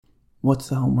What's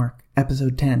the Homework?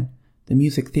 Episode 10, The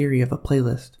Music Theory of a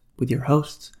Playlist, with your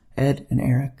hosts, Ed and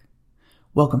Eric.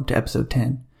 Welcome to episode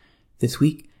 10. This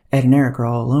week, Ed and Eric are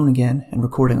all alone again and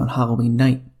recording on Halloween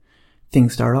night.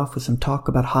 Things start off with some talk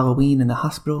about Halloween in the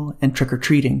hospital and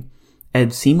trick-or-treating. Ed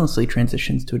seamlessly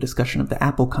transitions to a discussion of the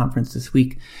Apple conference this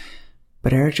week,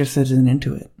 but Eric just isn't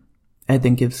into it. Ed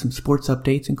then gives some sports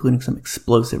updates, including some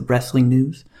explosive wrestling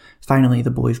news. Finally,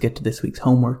 the boys get to this week's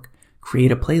homework: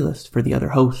 create a playlist for the other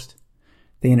host.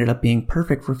 They ended up being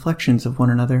perfect reflections of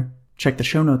one another. Check the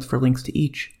show notes for links to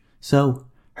each. So,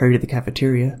 hurry to the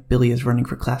cafeteria. Billy is running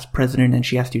for class president and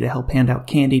she asked you to help hand out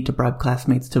candy to bribe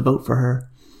classmates to vote for her.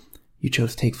 You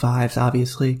chose Take 5s,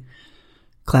 obviously.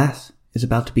 Class is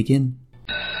about to begin.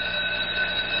 3, 2,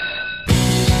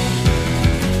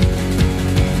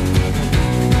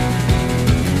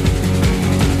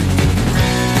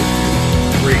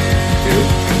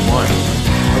 1.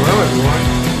 Hello, everyone.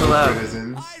 Hello.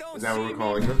 Citizens. Is that what we're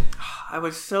calling them? I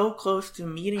was so close to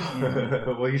meeting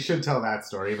him. Well, you should tell that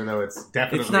story, even though it's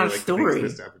definitely It's not a like story.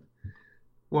 things happened.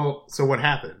 Well, so what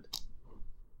happened?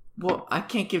 Well, I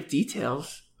can't give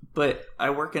details, but I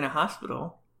work in a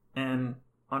hospital, and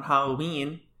on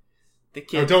Halloween, the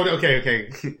kids...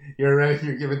 Okay. You're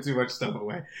giving too much stuff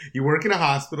away. You work in a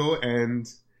hospital, and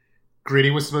Gritty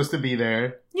was supposed to be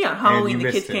there. Yeah, on Halloween, and you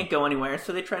the kids missed him. can't go anywhere,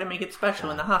 so they try to make it special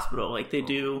in the hospital. Like, they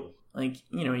do, like,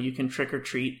 you know, you can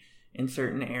trick-or-treat in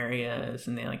certain areas,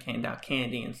 and they, like, hand out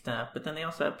candy and stuff, but then they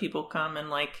also have people come and,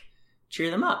 like, cheer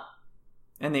them up.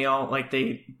 And they all, like,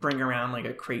 they bring around, like,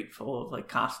 a crate full of, like,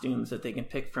 costumes that they can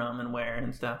pick from and wear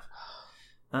and stuff.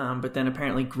 But then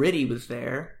apparently Gritty was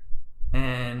there,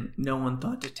 and no one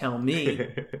thought to tell me.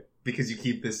 Because you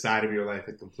keep this side of your life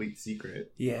a complete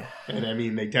secret. Yeah. And I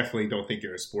mean, they definitely don't think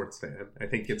you're a sports fan. I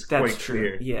think it's That's quite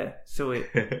true. clear. Yeah. So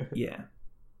yeah.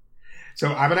 So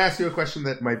I'm going to ask you a question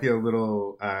that might be a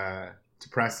little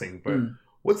depressing, but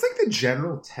what's like the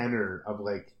general tenor of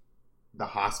like the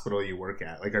hospital you work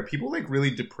at? Like, are people like really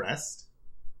depressed?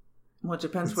 Well, it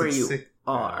depends It's, where like, you sick.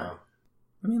 are.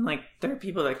 I mean, like, there are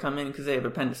people that come in because they have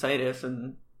appendicitis,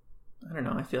 and I don't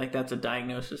know, I feel like that's a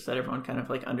diagnosis that everyone kind of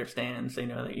like understands. They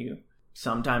know that you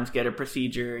sometimes get a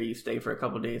procedure, you stay for a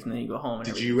couple of days, and then you go home.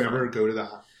 And Did you ever go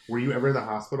to were you ever in the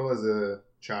hospital as a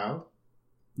child?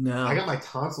 No. I got my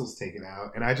tonsils taken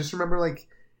out, and I just remember like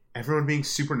everyone being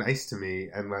super nice to me,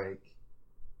 and like,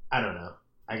 I don't know.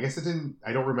 I guess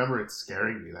I don't remember it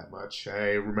scaring me that much.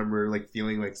 I remember like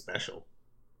feeling like special.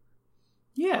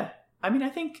 Yeah. I mean, I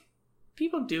think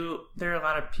people do. There are a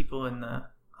lot of people in the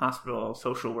hospital,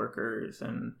 social workers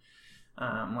and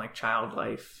like Child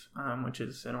Life, which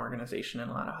is an organization in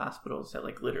a lot of hospitals that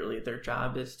like literally their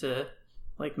job is to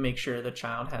like make sure the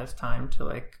child has time to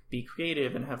like be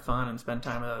creative and have fun and spend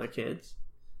time with other kids.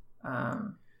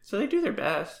 So they do their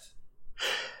best.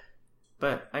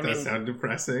 But I mean, Does sound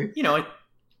depressing. you know,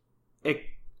 it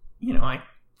you know,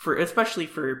 especially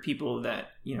for people that,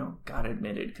 you know, got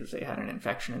admitted because they had an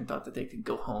infection and thought that they could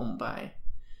go home by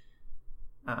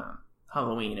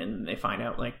Halloween, and they find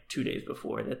out like 2 days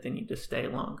before that they need to stay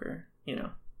longer, you know.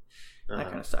 That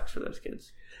kind of sucks for those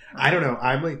kids. I don't know.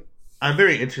 I'm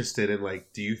very interested in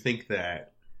like, do you think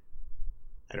that,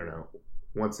 I don't know,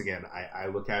 once again, I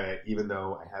look at it, even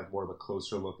though I have more of a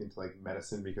closer look into like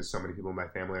medicine because so many people in my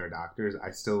family are doctors,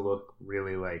 I still look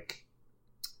really like,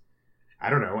 I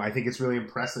don't know, I think it's really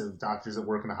impressive doctors that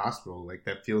work in a hospital. Like,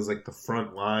 that feels like the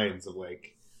front lines of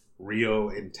like real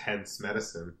intense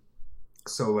medicine.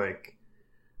 So like,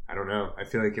 I don't know. I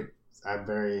feel like I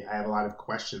have a lot of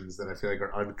questions that I feel like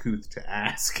are uncouth to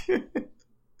ask.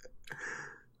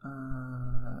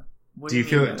 Do you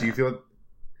feel,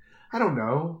 I don't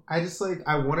know. I just like,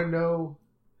 I want to know.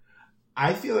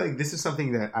 I feel like this is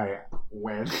something that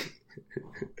when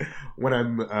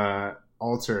I'm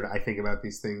altered, I think about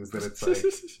these things, that it's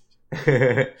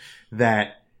like,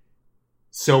 that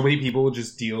so many people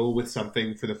just deal with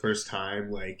something for the first time,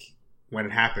 like, when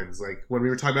it happens. Like, when we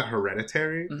were talking about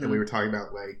Hereditary, and we were talking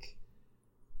about, like,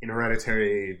 in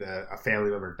Hereditary, a family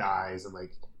member dies, and,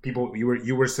 like, people,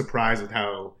 you were surprised with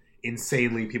how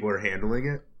insanely people are handling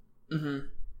it. Mm-hmm.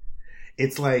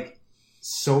 It's, like,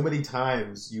 so many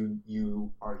times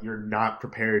you're not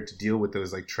prepared to deal with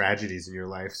those, like, tragedies in your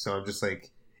life. So I'm just, like,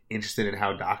 interested in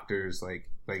how doctors, like,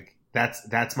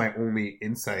 that's my only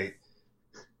insight.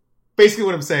 Basically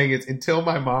what I'm saying is, until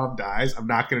my mom dies, I'm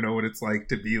not going to know what it's like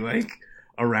to be, like,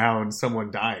 around someone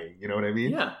dying. You know what I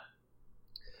mean? Yeah.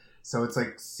 So it's,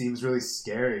 like, seems really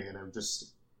scary, and I'm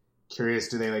just curious,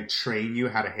 do they, like, train you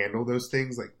how to handle those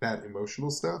things, like, that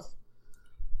emotional stuff?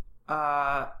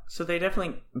 So they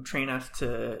definitely train us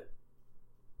to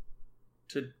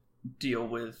deal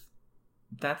with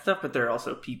that stuff, but there are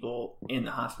also people in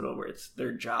the hospital where it's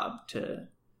their job to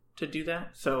do that.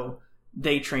 So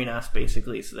they train us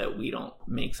basically so that we don't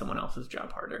make someone else's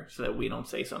job harder, so that we don't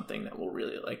say something that will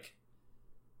really like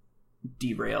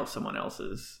derail someone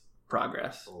else's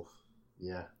progress. Oh,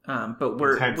 yeah. But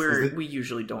we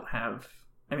usually don't have.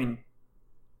 I mean,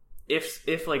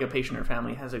 if like a patient or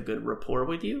family has a good rapport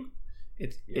with you,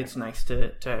 it's nice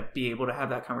to be able to have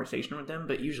that conversation with them.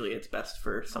 But usually, it's best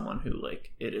for someone who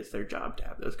like it is their job to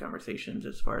have those conversations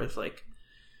as far as like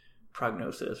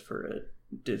prognosis for a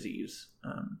disease.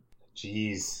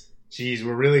 Jeez,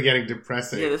 we're really getting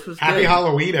depressing. Yeah, this was Happy good.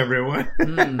 Halloween, everyone.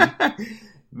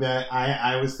 That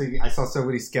I was thinking, I saw so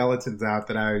many skeletons out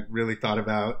that I really thought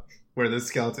about where those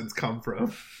skeletons come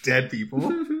from. Dead people.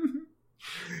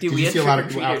 Dude, we had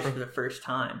trick-or-treaters for the first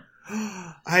time.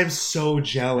 I'm so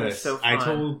jealous. So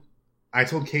fun. I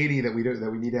told Katie that we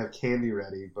need to have candy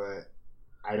ready, but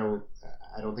I don't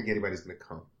think anybody's gonna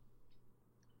come.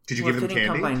 Did you give them candy? They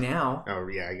didn't come by now. Oh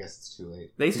yeah, I guess it's too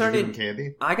late. They started you give them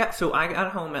candy. I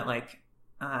got home at like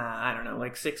I don't know,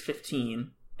 like 6:15,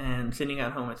 and Sydney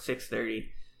got home at 6:30,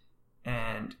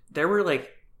 and there were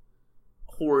like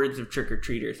hordes of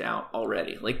trick-or-treaters out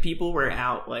already. Like people were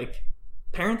out. Like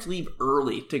parents leave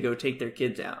early to go take their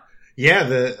kids out.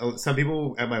 Yeah, some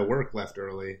people at my work left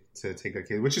early to take their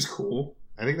kids, which is cool.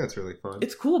 I think that's really fun.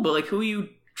 It's cool, but like, who are you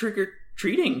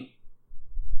trick-or-treating?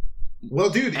 Well,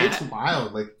 dude, it's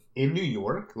wild. Like in New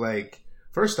York, like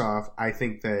first off, I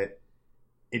think that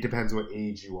it depends what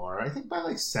age you are. I think by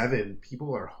like 7,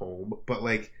 people are home. But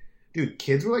like, dude,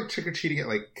 kids were like trick-or-treating at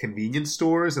like convenience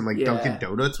stores, and like Dunkin'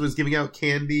 Donuts was giving out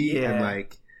candy, and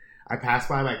like I passed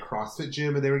by my CrossFit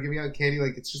gym and they were giving out candy.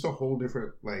 Like it's just a whole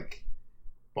different like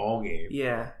ball game.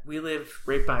 Yeah, we live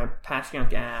right by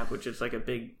Passyunk Ave, which is like a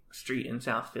big street in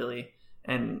South Philly,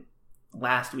 and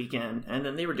last weekend, and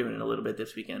then they were doing it a little bit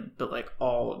this weekend, but like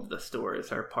all of the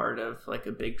stores are part of like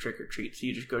a big trick-or-treat, so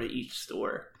you just go to each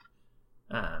store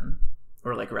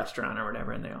or like restaurant or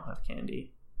whatever, and they all have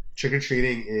candy.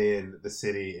 Trick-or-treating in the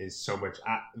city is so much.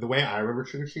 The way I remember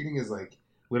trick-or-treating is like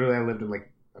literally I lived in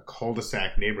like a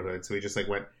cul-de-sac neighborhood, so we just like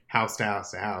went house to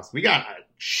house to house. We got a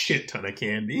shit ton of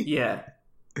candy. Yeah.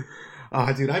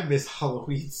 Oh, dude, I miss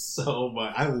Halloween so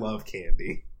much. I love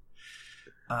candy.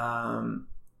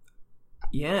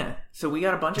 Yeah. So we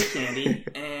got a bunch of candy,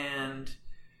 and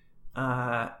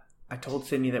I told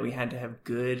Sydney that we had to have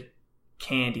good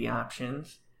candy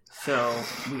options. So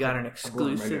we got an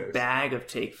exclusive bag of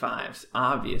Take 5s,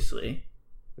 obviously.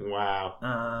 Wow.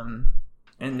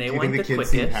 And they went the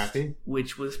quickest,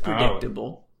 which was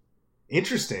predictable.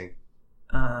 Interesting.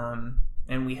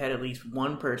 And we had at least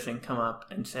one person come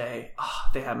up and say, "Oh,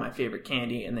 they have my favorite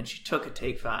candy," and then she took a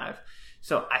Take 5.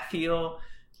 So I feel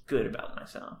good about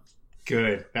myself.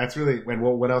 Good. That's really...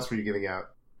 What else were you giving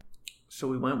out? So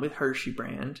we went with Hershey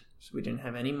brand. So we didn't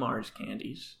have any Mars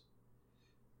candies.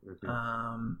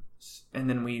 Mm-hmm. And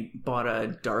then we bought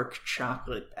a dark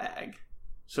chocolate bag.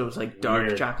 So it was like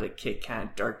dark chocolate Kit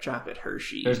Kat, dark chocolate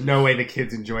Hershey. There's no way the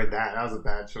kids enjoyed that. That was a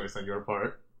bad choice on your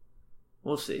part.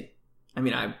 We'll see. I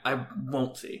mean, I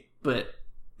won't see, but...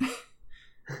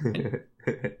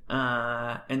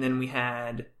 and then we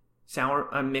had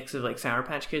a mix of like Sour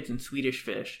Patch Kids and Swedish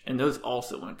Fish, and those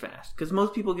also went fast. Because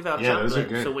most people give out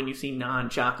chocolate, so when you see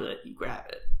non-chocolate, you grab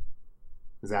it.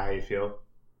 Is that how you feel?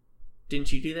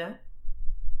 Didn't you do that?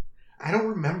 I don't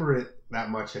remember it that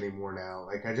much anymore now.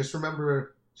 Like, I just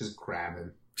remember just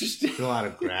grabbing. Just a lot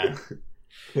of grab.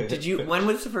 When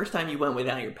was the first time you went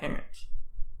without your parents?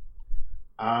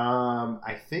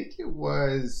 I think it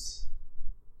was...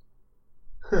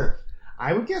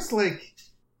 I would guess like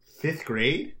 5th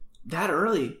grade. That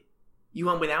early? You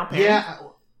went without parents? Yeah,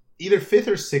 either 5th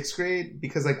or 6th grade,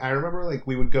 because like I remember like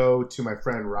we would go to my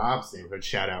friend Rob's neighborhood.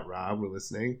 Shout out Rob, we're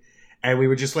listening. And we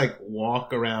would just like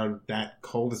walk around that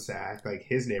cul-de-sac, like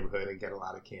his neighborhood, and get a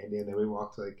lot of candy. And then we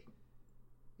walked like,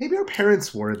 maybe our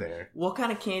parents were there. What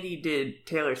kind of candy did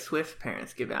Taylor Swift's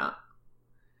parents give out?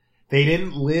 They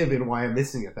didn't live in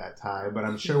Wyomissing at that time, but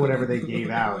I'm sure whatever they gave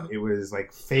out, it was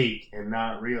like fake and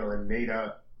not real and made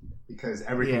up, because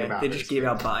everything about they just gave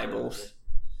out Bibles.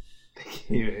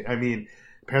 I mean,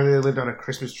 apparently they lived on a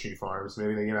Christmas tree farm, so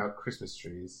maybe they gave out Christmas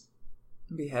trees.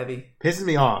 It'd be heavy. Pisses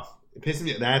me off. It pisses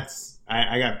me.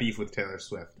 I got beef with Taylor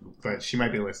Swift, but she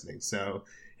might be listening. So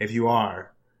if you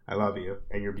are, I love you,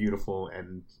 and you're beautiful,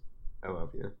 and I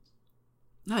love you.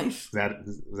 Nice.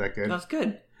 Was that good? That's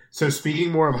good. So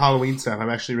speaking more of Halloween stuff, I'm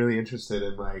actually really interested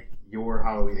in like your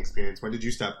Halloween experience. When did you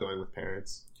stop going with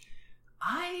parents?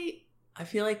 I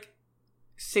feel like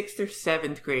 6th or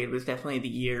 7th grade was definitely the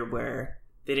year where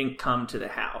they didn't come to the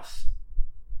house.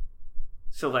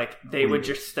 So, like, they would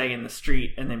just stay in the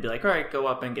street and then be like, all right, go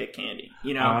up and get candy.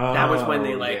 You know, that was when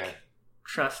they, like,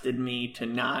 trusted me to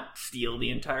not steal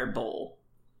the entire bowl.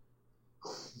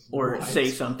 Or say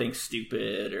something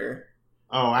stupid, or...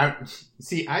 Oh, I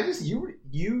just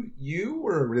you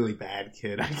were a really bad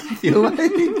kid. I feel like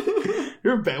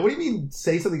you're bad. What do you mean?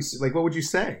 Say something like, what would you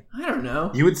say? I don't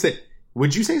know.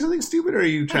 Would you say something stupid, or are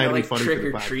you trying to be funny? Trick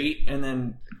or treat, and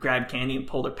then grab candy and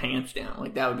pull their pants down.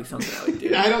 Like that would be something I would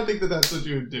do. I don't think that's what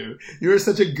you would do. You're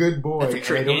such a good boy. That's a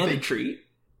trick and a treat.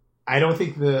 I don't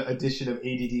think the addition of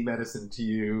ADD medicine to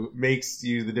you makes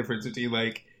you the difference between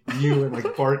like you and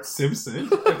like Bart Simpson.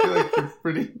 I feel like you're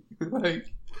pretty like.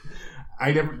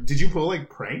 Did you pull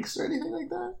like pranks or anything like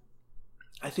that?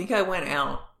 I think I went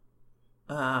out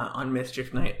on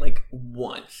Mischief Night like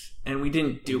once, and we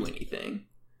didn't do anything.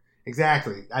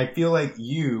 Exactly. I feel like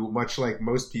you, much like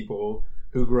most people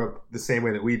who grew up the same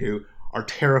way that we do, are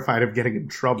terrified of getting in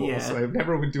trouble. Yeah. So I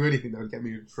never would do anything that would get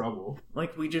me in trouble.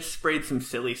 Like we just sprayed some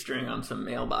silly string on some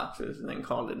mailboxes and then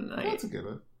called it a night. That's a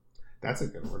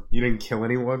good one. You didn't kill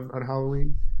anyone on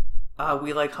Halloween?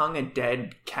 We like hung a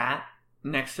dead cat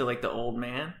next to like the old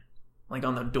man, like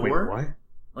on the door. Wait, what?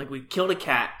 Like we killed a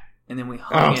cat and then we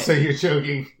hung it. Oh, so you're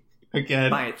joking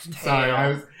again? By its tail.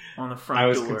 Sorry, on the front door. I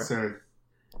was concerned.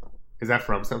 Is that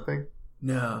from something?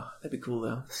 No, that'd be cool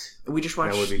though. We just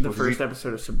watched the first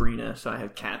episode of Sabrina, so I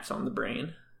have cats on the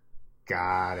brain.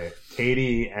 Got it.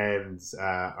 Katie and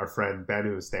our friend Ben,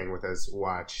 who was staying with us,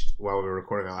 watched while we were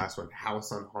recording our last one.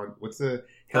 House on Haunt. What's the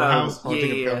Hill House? Haunting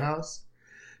of Hill House.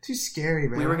 Too scary,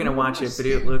 man. We were gonna watch it, but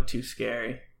it looked too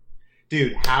scary.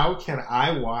 Dude, how can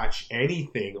I watch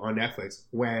anything on Netflix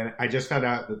when I just found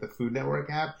out that the Food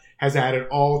Network app has added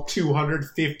all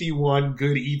 251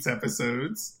 Good Eats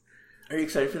episodes? Are you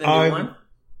excited for the new one?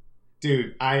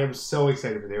 Dude, I am so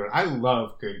excited for the new one. I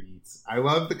love Good Eats. I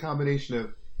love the combination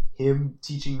of him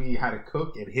teaching me how to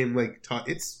cook and him like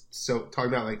talking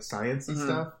about like science and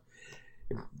stuff.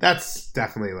 That's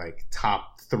definitely like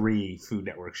top 3 Food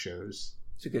Network shows.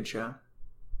 It's a good show.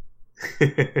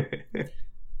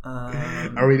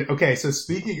 Are we okay? So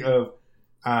speaking of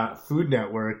Food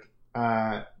Network,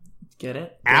 get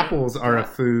it? Apples are a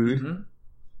food,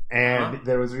 and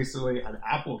there was recently an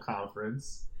Apple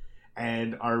conference,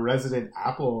 and our resident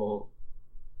Apple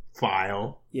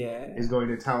file is going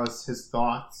to tell us his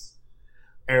thoughts.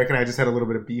 Eric and I just had a little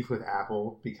bit of beef with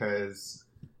Apple because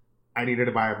I needed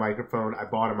to buy a microphone. I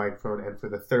bought a microphone, and for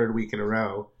the 3rd week in a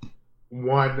row,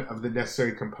 one of the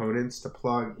necessary components to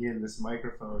plug in this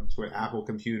microphone to an Apple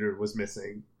computer was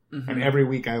missing. And every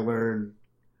week I learn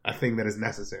a thing that is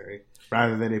necessary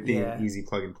rather than it being an easy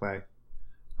plug and play.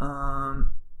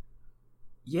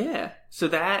 Yeah. So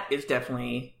that is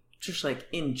definitely just like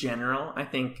in general, I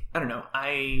think, I don't know,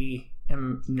 I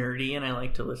am nerdy and I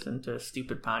like to listen to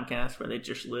stupid podcasts where they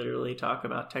just literally talk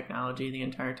about technology the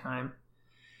entire time.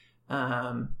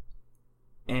 And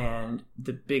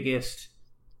the biggest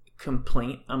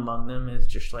complaint among them is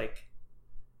just like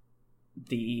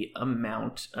the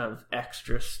amount of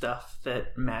extra stuff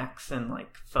that Macs and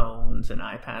like phones and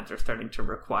iPads are starting to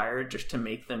require just to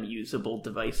make them usable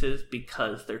devices,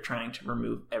 because they're trying to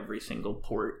remove every single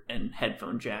port and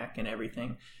headphone jack and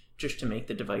everything just to make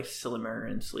the device slimmer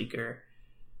and sleeker.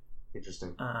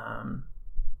 Interesting.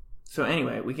 So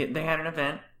anyway, they had an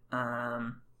event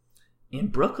in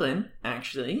Brooklyn,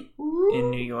 actually. Ooh.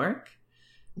 In New York.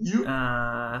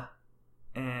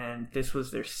 And this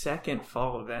was their second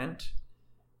fall event.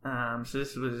 So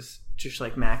this was just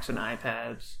like Macs and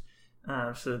iPads.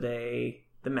 So the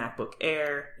MacBook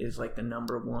Air is like the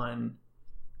number 1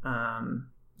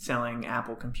 selling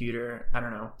Apple computer. I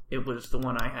don't know. It was the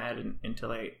one I had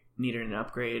until I needed an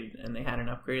upgrade, and they hadn't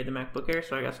upgraded the MacBook Air,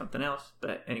 so I got something else.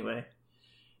 But anyway,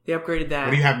 they upgraded that.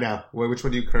 What do you have now? Which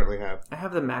one do you currently have? I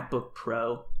have the MacBook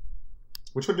Pro.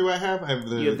 Which one do I have?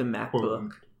 You have the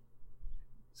MacBook.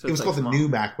 So it was called the new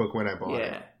MacBook when I bought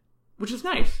it. Yeah. Which is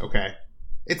nice. Okay.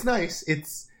 It's nice.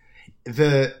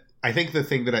 I think the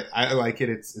thing that I like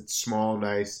it's small,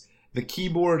 nice. The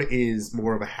keyboard is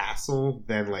more of a hassle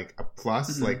than like a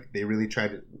plus. Like they really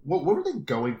tried to, what were they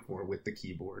going for with the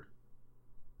keyboard?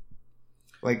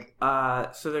 Like,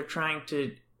 so they're trying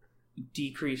to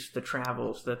decrease the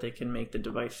travel so that they can make the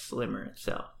device slimmer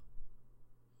itself.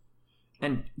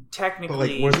 And technically, but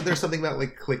like, wasn't there something about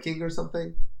like clicking or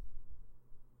something?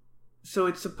 So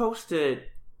it's supposed to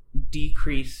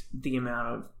decrease the amount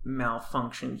of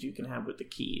malfunctions you can have with the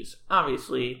keys.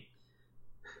 Obviously,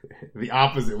 the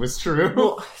opposite was true.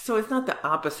 Well, so it's not the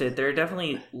opposite. There are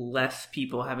definitely less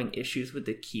people having issues with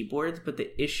the keyboards, but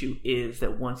the issue is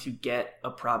that once you get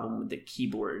a problem with the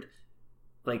keyboard,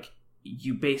 like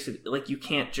you basically, like you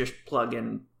can't just plug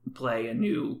in play a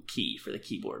new key for the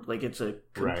keyboard. Like, it's a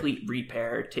complete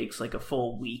repair. It takes like a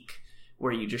full week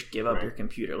where you just give up your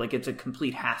computer. Like, it's a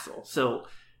complete hassle. So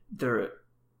the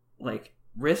like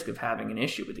risk of having an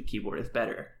issue with the keyboard is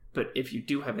better. But if you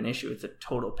do have an issue, it's a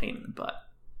total pain in the butt.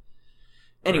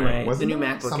 Anyway, the new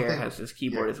MacBook Air has this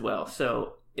keyboard as well.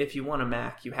 So if you want a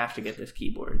Mac, you have to get this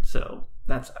keyboard. So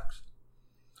that sucks.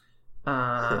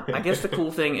 I guess the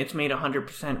cool thing, it's made 100%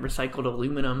 recycled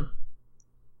aluminum.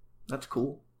 That's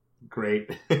cool.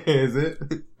 Great. Is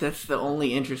it? That's the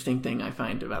only interesting thing I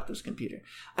find about this computer.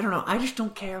 I don't know. I just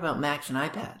don't care about Macs and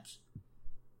iPads.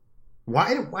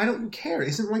 Why don't you care?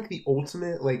 Isn't like the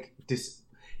ultimate like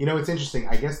you know, it's interesting.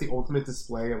 I guess the ultimate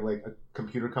display of like a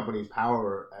computer company's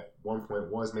power at one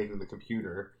point was making the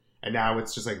computer, and now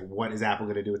it's just like, what is Apple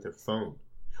going to do with their phone?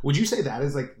 Would you say that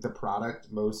is like the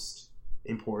product most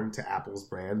important to Apple's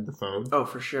brand, the phone? Oh,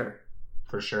 for sure.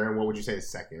 For sure. And what would you say is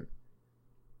second?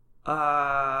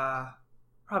 Probably.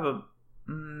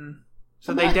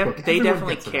 So they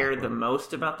definitely care the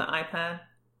most about the iPad.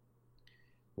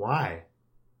 Why?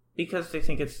 Because they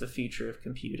think it's the future of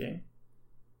computing.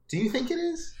 Do you think it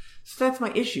is? So that's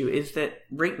my issue, is that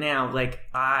right now, like,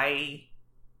 I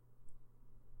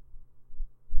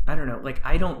don't know, like,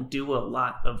 I don't do a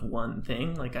lot of one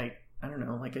thing. Like, I don't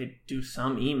know, like, I do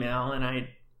some email, and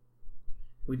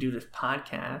we do this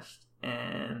podcast,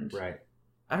 and right.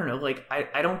 I don't know, like,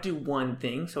 I don't do one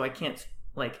thing, so I can't,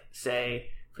 like,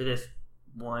 say for this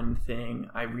one thing,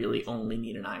 I really only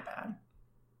need an iPad.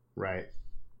 Right.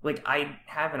 Like, I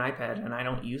have an iPad, and I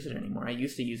don't use it anymore. I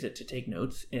used to use it to take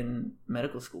notes in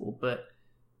medical school, but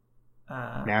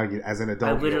now, as an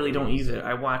adult, I literally don't use it.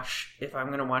 If I'm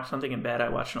going to watch something in bed, I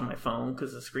watch it on my phone,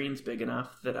 because the screen's big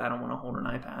enough that I don't want to hold an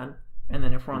iPad. And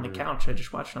then if we're on the couch, I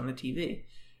just watch it on the TV.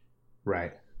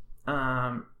 Right.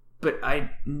 But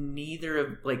neither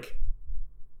of, like,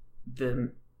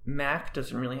 the Mac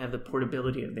doesn't really have the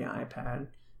portability of the iPad,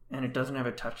 and it doesn't have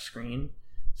a touch screen.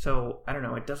 So, I don't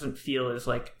know, it doesn't feel as,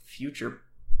 like,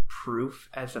 future-proof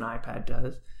as an iPad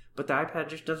does. But the iPad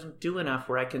just doesn't do enough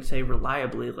where I can say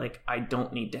reliably, like, I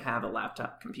don't need to have a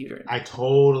laptop computer. I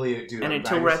totally do. And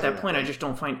until we're at that point, I just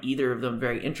don't find either of them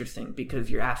very interesting,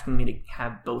 because you're asking me to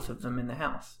have both of them in the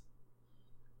house.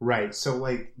 Right. So,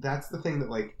 like, that's the thing that,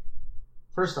 like,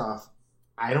 first off,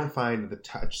 I don't find the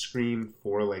touch screen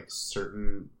for, like,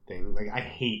 certain things. Like, I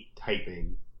hate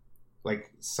typing,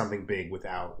 like, something big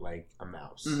without, like, a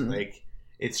mouse. Mm-hmm. Like,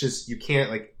 it's just, you can't,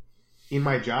 like, in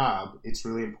my job, it's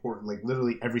really important. Like,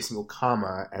 literally every single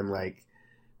comma and, like,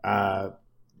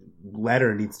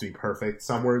 letter needs to be perfect.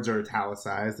 Some words are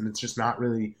italicized, and it's just not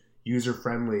really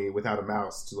user-friendly without a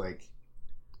mouse to, like,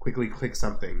 quickly click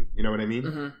something. You know what I mean?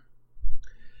 Mm-hmm.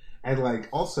 And, like,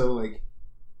 also, like,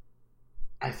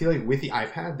 I feel like with the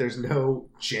iPad, there's no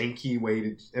janky way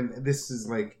to... And this is,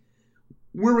 like...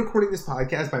 We're recording this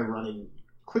podcast by running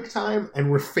QuickTime, and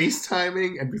we're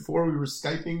FaceTiming, and before we were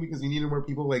Skyping because we needed more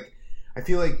people. Like, I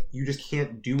feel like you just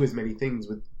can't do as many things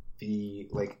with the,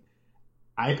 like,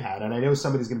 iPad. And I know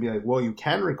somebody's going to be like, well, you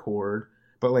can record,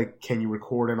 but, like, can you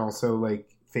record and also,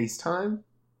 like, FaceTime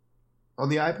on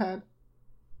the iPad?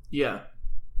 Yeah.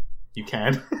 You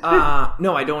can?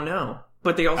 No, I don't know.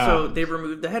 But they also, they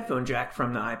removed the headphone jack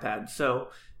from the iPad. So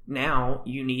now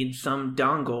you need some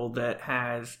dongle that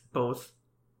has both,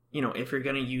 you know, if you're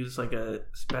going to use like a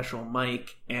special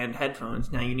mic and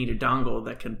headphones, now you need a dongle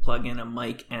that can plug in a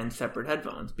mic and separate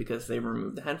headphones, because they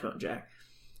removed the headphone jack.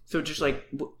 So just like,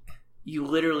 you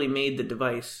literally made the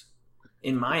device,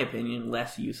 in my opinion,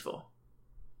 less useful.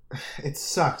 It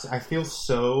sucks. I feel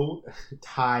so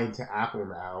tied to Apple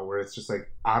now, where it's just like,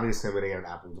 obviously I'm going to get an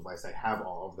Apple device. I have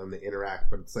all of them to interact,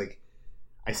 but it's like,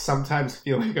 I sometimes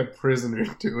feel like a prisoner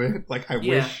to it. Like, I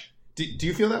wish... Do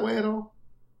you feel that way at all?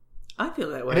 I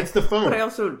feel that way. And it's the phone. But I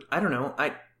also, I don't know,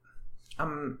 I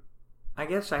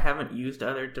guess I haven't used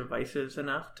other devices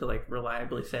enough to, like,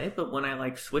 reliably say, but when I,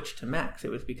 like, switched to Macs,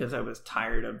 it was because I was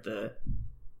tired of the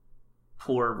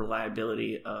poor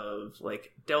reliability of,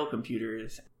 like, Dell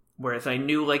computers. Whereas I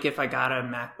knew, like, if I got a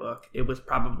MacBook, it was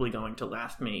probably going to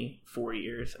last me 4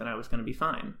 years, and I was going to be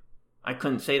fine. I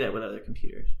couldn't say that with other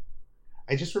computers.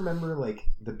 I just remember, like,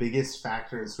 the biggest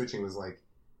factor in switching was, like,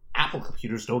 Apple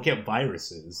computers don't get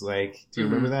viruses. Like, do you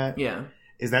remember that? Yeah.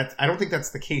 I don't think that's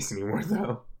the case anymore,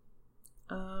 though.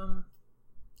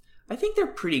 I think they're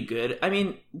pretty good. I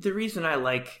mean, the reason I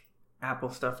like Apple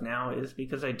stuff now is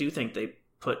because I do think they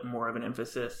put more of an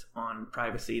emphasis on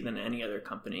privacy than any other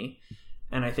company.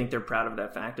 And I think they're proud of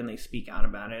that fact, and they speak out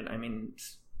about it. I mean,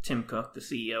 Tim Cook, the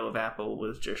CEO of Apple,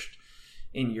 was just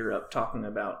in Europe talking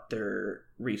about their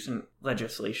recent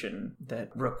legislation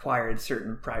that required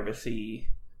certain privacy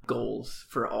goals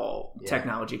for all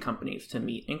technology companies to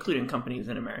meet, including companies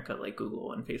in America like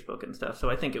Google and Facebook and stuff. So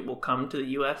I think it will come to the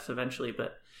US eventually.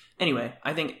 But anyway,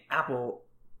 I think Apple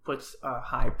puts a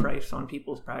high price on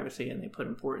people's privacy and they put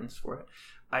importance for it.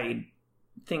 I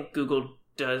think Google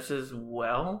does as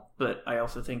well, but I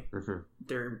also think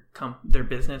their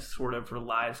business sort of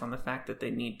relies on the fact that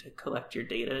they need to collect your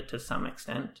data to some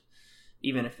extent,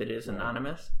 even if it is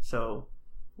anonymous. So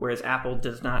whereas Apple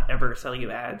does not ever sell you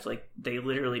ads, like they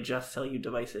literally just sell you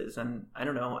devices. And I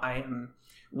don't know, I am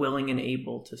willing and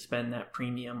able to spend that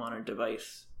premium on a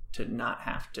device to not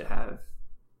have to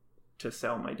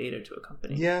sell my data to a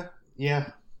company. Yeah.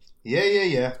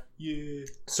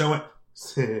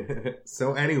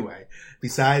 So anyway,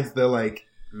 besides the like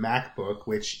MacBook,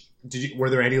 which were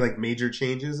there any like major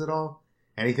changes at all?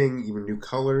 Anything, even new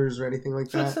colors or anything like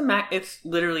that? It's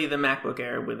literally the MacBook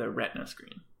Air with a Retina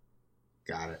screen.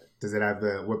 Got it. Does it have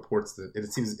what ports?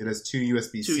 It seems it has two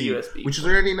USB-C, two USB, which is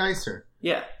already nicer.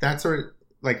 Yeah, that's sort of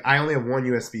like I only have one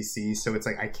USB-C, so it's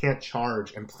like I can't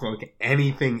charge and plug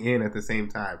anything in at the same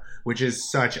time, which is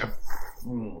such a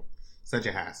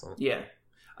hassle. Yeah.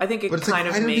 I think it kind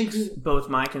of makes both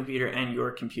my computer and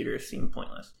your computer seem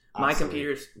pointless. My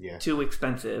computer's too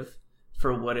expensive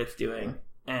for what it's doing,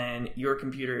 and your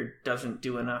computer doesn't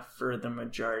do enough for the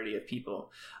majority of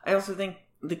people. I also think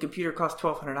the computer costs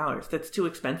 $1,200. That's too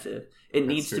expensive. It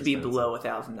needs to be below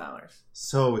 $1,000.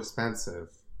 So expensive.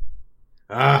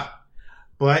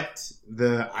 But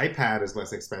the iPad is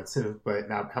less expensive. But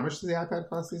now, how much does the iPad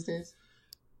cost these days?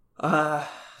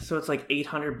 So it's like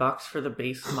 $800 for the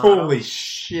base model. Holy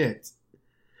shit!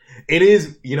 It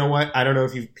is. You know what? I don't know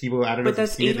if people. I don't know. But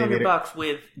that's $800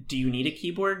 with. Do you need a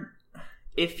keyboard?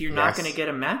 If you're not going to get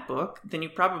a MacBook, then you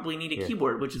probably need a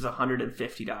keyboard, which is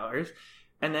 $150.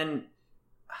 And then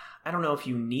I don't know if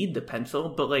you need the pencil,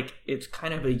 but like it's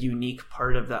kind of a unique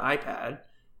part of the iPad.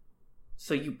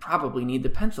 So you probably need the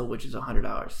pencil, which is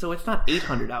 $100. So it's not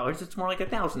 $800. It's more like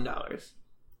 $1,000.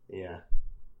 Yeah.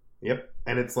 Yep.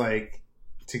 And it's like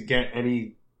to get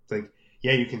any like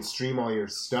you can stream all your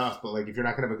stuff, but like if you're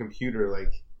not gonna have a computer,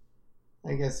 like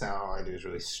I guess all I do is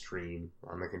really stream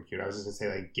on the computer. I was just gonna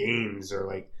say like games or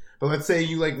like, but let's say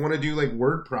you like want to do like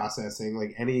word processing,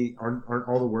 like aren't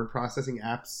all the word processing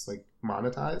apps like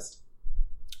monetized?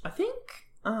 I think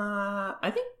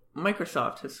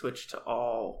Microsoft has switched to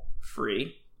all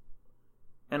free,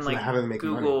 and so like how do they make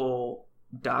Google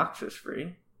money? Docs is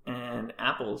free, and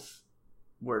Apple's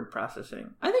word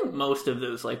processing. I think most of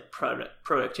those like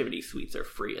productivity suites are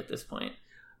free at this point.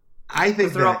 I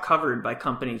think they're all covered by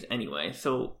companies anyway.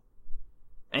 So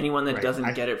anyone that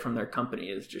doesn't get it from their company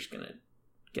is just gonna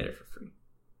get it for free.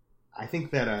 I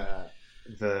think that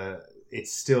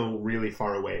it's still really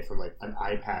far away from like an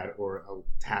iPad or a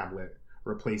tablet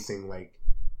replacing like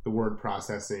the word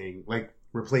processing, like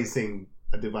replacing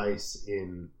a device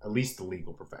in at least the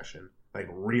legal profession, like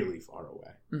really far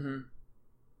away. Mm-hmm.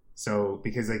 So,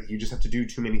 because like you just have to do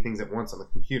too many things at once on the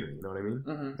computer, you know what I mean?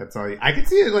 Mm-hmm. That's all. I could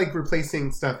see it like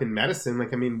replacing stuff in medicine.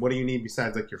 Like, I mean, what do you need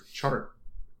besides like your chart?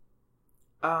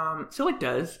 So it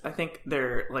does. I think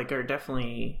there like are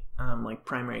definitely like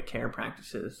primary care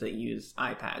practices that use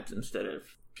iPads instead of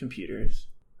computers.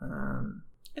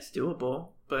 It's doable,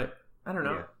 but I don't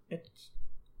know. Yeah.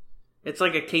 It's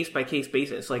like a case by case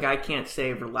basis. Like I can't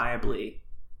say reliably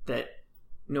that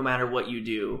no matter what you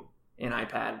do, an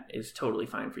iPad is totally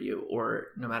fine for you, or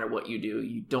no matter what you do,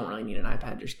 you don't really need an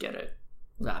iPad. Just get a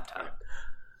laptop.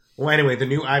 Well, anyway, the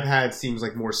new iPad seems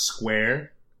like more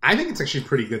square. I think it's actually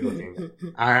pretty good looking.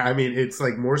 I mean, it's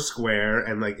like more square,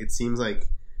 and like it seems like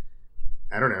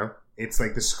I don't know. It's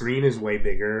like the screen is way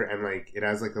bigger, and like it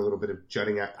has like a little bit of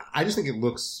jutting out. I just think it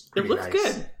looks pretty nice. It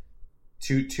looks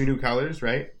good. Two new colors,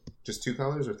 right? Just 2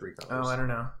 colors or 3 colors? Oh, I don't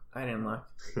know. I didn't look.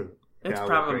 It's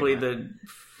probably the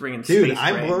freaking dude.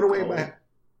 I'm blown away by.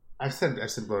 I've said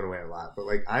blown away a lot, but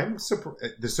like I'm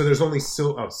surprised. So there's only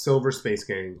silver space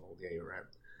gray gold. Yeah, you're right.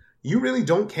 You really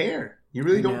don't care. You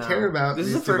really don't care about this.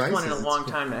 Is the first one in a long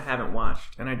time that I haven't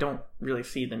watched, and I don't really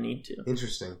see the need to.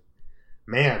 Interesting,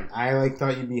 man. I like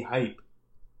thought you'd be hype.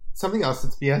 Something else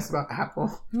that's BS about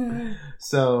Apple.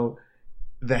 So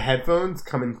the headphones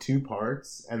come in 2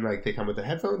 parts, and like they come with the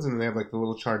headphones, and they have like the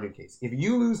little charging case. If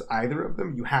you lose either of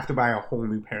them, you have to buy a whole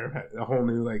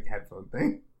new like headphone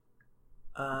thing.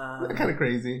 That's kind of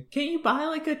crazy. Can't you buy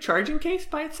like a charging case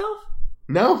by itself?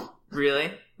 No.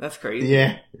 Really? That's crazy.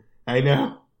 Yeah, I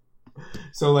know.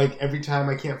 So like every time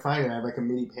I can't find it, I have like a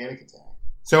mini panic attack.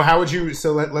 So how would you?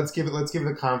 So let's give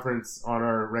the conference on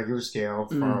our regular scale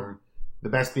from the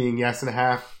best being yes and a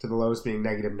half to the lowest being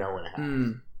negative no and a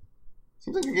half.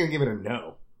 Seems like you're gonna give it a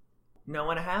no. No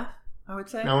and a half? I would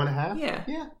say. An hour and a half? Yeah.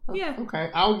 Yeah. Yeah. Okay.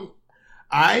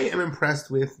 I am impressed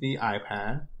with the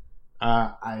iPad.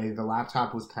 The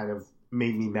laptop was kind of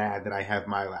made me mad that I have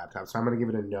my laptop, so I'm going to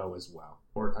give it a no as well.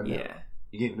 Or a no. Yeah.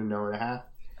 You get a no and a half?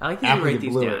 I like that you write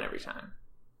these down every time.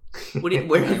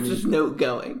 Where is this note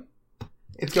going?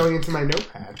 It's going into my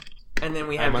notepad. And then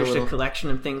we have just a collection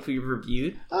of things we've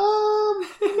reviewed?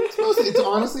 It's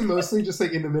honestly mostly just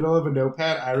like in the middle of a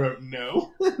notepad, I wrote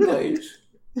no. Nice.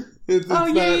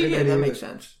 That makes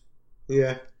sense.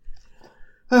 Yeah.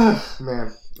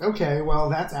 Man. Okay, well,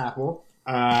 that's Apple.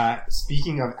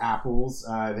 Speaking of apples,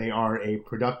 they are a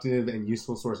productive and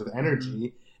useful source of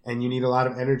energy, and you need a lot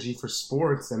of energy for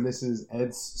sports, and this is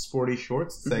Ed's Sporty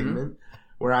Shorts segment,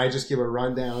 where I just give a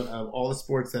rundown of all the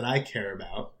sports that I care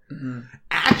about.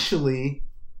 Actually,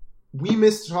 we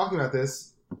missed talking about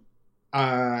this.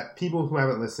 People who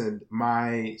haven't listened,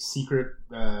 my secret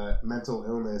mental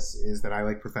illness is that I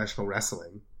like professional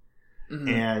wrestling.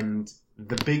 And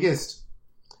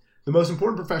the most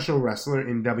important professional wrestler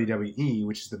in WWE,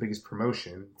 which is the biggest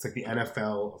promotion, it's like the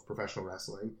NFL of professional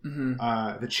wrestling,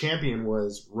 the champion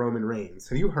was Roman Reigns.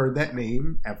 Have you heard that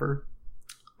name ever?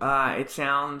 It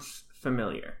sounds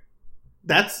familiar.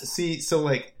 So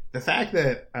like the fact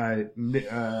that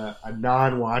a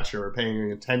non-watcher or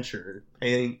paying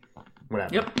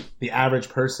whatever, the average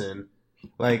person,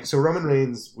 like, so Roman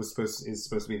Reigns is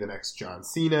supposed to be the next John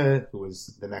Cena, who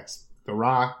was the next The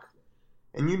Rock.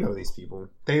 And you know these people.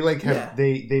 They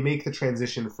they make the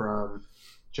transition from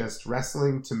just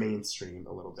wrestling to mainstream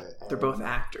a little bit. They're both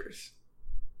actors.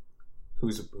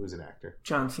 Who's an actor?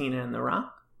 John Cena and The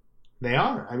Rock. They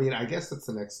are. I mean, I guess that's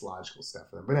the next logical step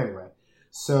for them. But anyway,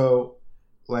 so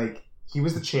like he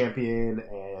was the champion,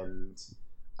 and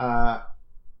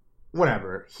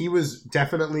whatever. He was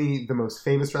definitely the most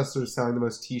famous wrestler, selling the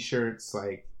most T-shirts,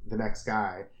 like the next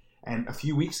guy. And a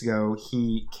few weeks ago,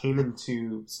 he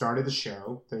started the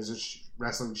show. There's a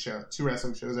wrestling show, 2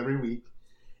 wrestling shows every week.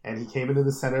 And he came into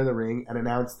the center of the ring and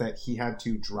announced that he had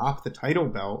to drop the title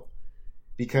belt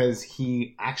because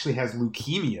he actually has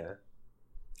leukemia.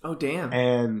 Oh, damn.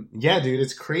 And yeah, dude,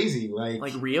 it's crazy.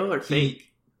 Like real or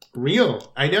fake?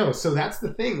 Real. I know. So that's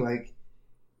the thing. Like,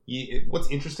 what's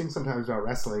interesting sometimes about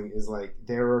wrestling is like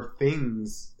there are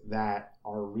things that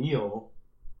are real,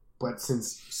 but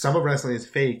since some of wrestling is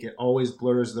fake, it always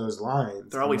blurs those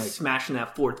lines. They're always smashing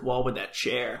that fourth wall with that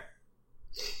chair.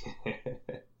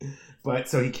 But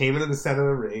so he came into the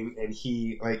center of the ring,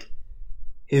 and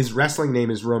his wrestling name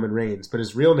is Roman Reigns, but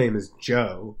his real name is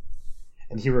Joe.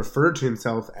 And he referred to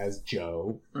himself as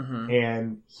Joe.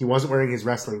 And he wasn't wearing his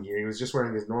wrestling gear. He was just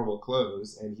wearing his normal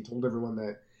clothes. And he told everyone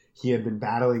that he had been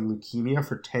battling leukemia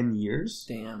for 10 years.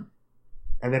 Damn.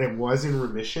 And that it was in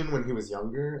remission when he was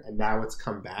younger, and now it's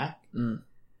come back.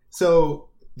 So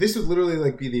this would literally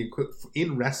like be the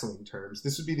in wrestling terms.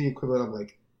 This would be the equivalent of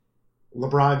like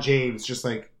LeBron James, just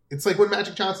like it's like when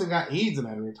Magic Johnson got AIDS and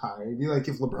had to retire. It'd be like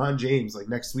if LeBron James like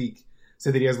next week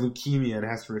said that he has leukemia and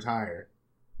has to retire,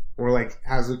 or like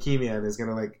has leukemia and is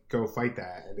gonna like go fight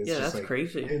that. And it's just that's like,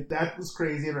 crazy. That was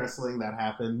crazy in wrestling. That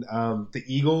happened. The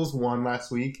Eagles won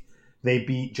last week. They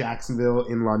beat Jacksonville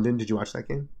in London. Did you watch that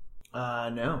game?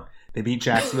 No. They beat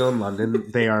Jacksonville in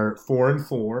London. They are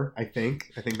 4-4, I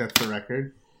think. I think that's the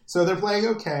record. So they're playing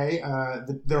okay.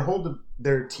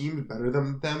 Their team's better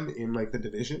than them in like the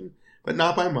division, but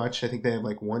not by much. I think they have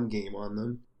like 1 game on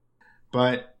them.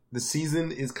 But the season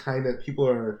is kind of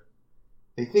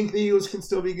they think the Eagles can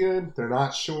still be good. They're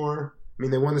not sure. I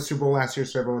mean, they won the Super Bowl last year,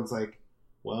 so everyone's like,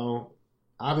 well,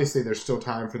 obviously there's still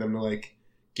time for them to like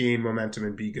gain momentum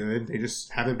and be good. They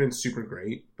just haven't been super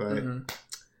great, but.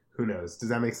 Who knows? Does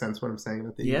that make sense what I'm saying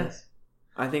about the Eagles? Yes.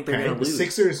 I think they're going to lose. The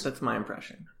Sixers. That's my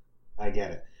impression. I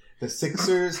get it. The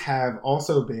Sixers have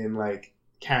also been like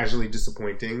casually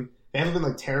disappointing. They haven't been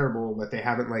like terrible, but they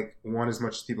haven't like won as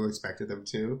much as people expected them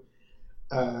to.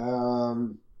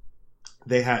 Do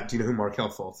you know who Markelle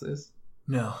Fultz is?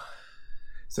 No.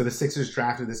 So the Sixers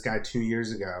drafted this guy 2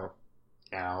 years ago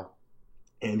now,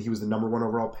 and he was the number 1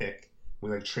 overall pick.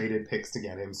 We like traded picks to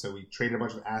get him. So we traded a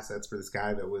bunch of assets for this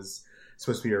guy that was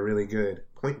supposed to be a really good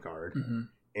point guard,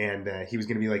 and he was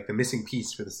going to be like the missing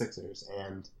piece for the Sixers.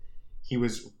 And he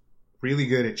was really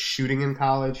good at shooting in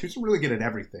college. He was really good at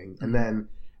everything. And then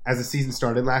as the season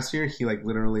started last year, he like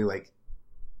literally like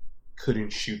couldn't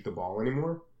shoot the ball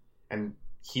anymore. And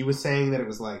he was saying that it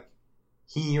was like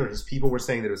he or his people were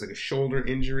saying that it was like a shoulder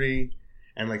injury,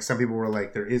 and like some people were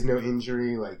like there is no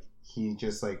injury. Like he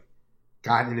just like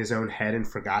got in his own head and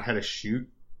forgot how to shoot.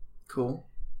 Cool.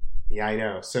 Yeah, I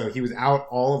know. So he was out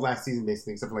all of last season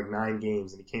basically, except for like 9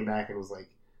 games, and he came back and was like,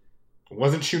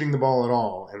 wasn't shooting the ball at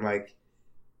all, and like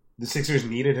the Sixers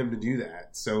needed him to do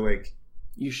that. So like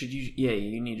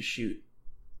You need to shoot.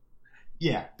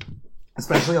 Yeah.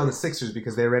 Especially on the Sixers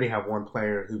because they already have one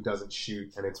player who doesn't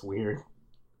shoot, and it's weird.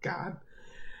 God.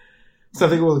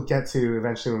 Something we'll get to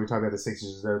eventually when we talk about the Sixers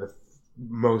is they're the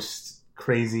most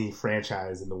crazy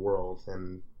franchise in the world,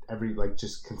 and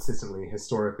just consistently,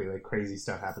 historically, like crazy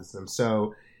stuff happens to them.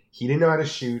 So he didn't know how to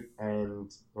shoot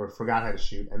or forgot how to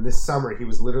shoot. And this summer he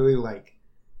was literally like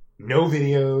no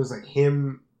videos, like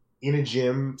him in a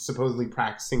gym supposedly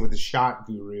practicing with a shot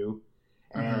guru.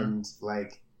 And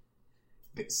like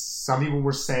some people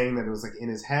were saying that it was like in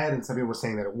his head and some people were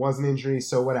saying that it was an injury.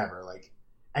 So whatever, like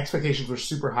expectations were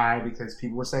super high because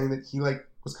people were saying that he like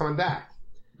was coming back.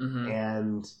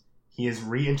 And he is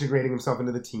reintegrating himself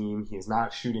into the team. He is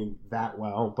not shooting that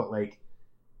well, but like,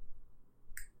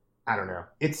 I don't know.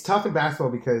 It's tough in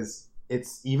basketball because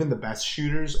it's even the best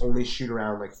shooters only shoot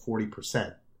around like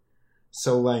 40%.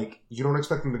 So like, you don't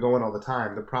expect him to go in all the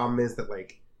time. The problem is that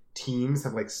like teams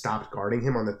have like stopped guarding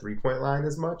him on the 3-point line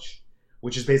as much,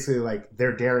 which is basically like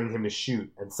they're daring him to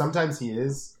shoot. And sometimes he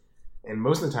is, and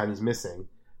most of the time he's missing.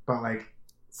 But like,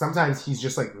 sometimes he's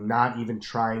just like not even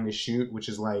trying to shoot, which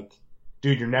is like,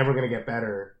 dude, you're never going to get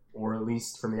better, or at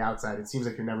least from the outside, it seems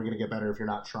like you're never going to get better if you're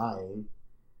not trying.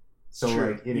 So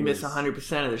True. like, you miss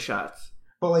 100% of the shots.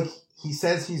 But like, he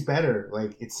says he's better.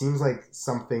 Like, it seems like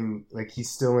something like he's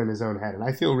still in his own head, and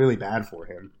I feel really bad for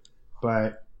him.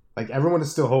 But like, everyone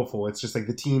is still hopeful. It's just like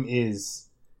the team is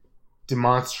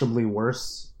demonstrably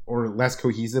worse or less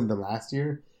cohesive than last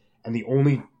year, and the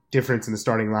only difference in the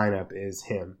starting lineup is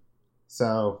him.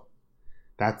 So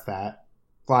that's that.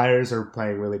 Flyers are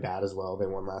playing really bad as well. They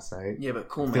won last night. Yeah, but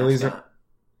cool. Phillies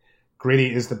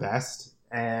Gritty is the best,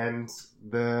 and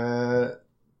the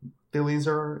Phillies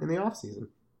are in the off season.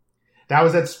 That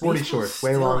was at Sporty Shorts.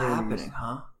 Way longer. Still happening,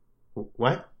 huh?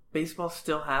 What? Baseball's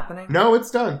still happening? No,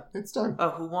 it's done. It's done. Oh,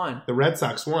 who won? The Red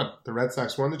Sox won. The Red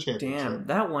Sox won the championship. Damn,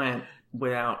 that went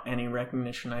without any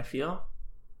recognition, I feel.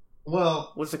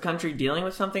 Well, was the country dealing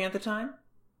with something at the time?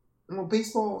 Well,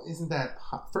 baseball isn't that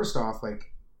hot. First off,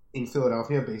 like, in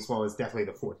Philadelphia, baseball is definitely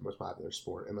the fourth most popular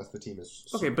sport, unless the team is...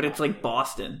 Okay, but it's like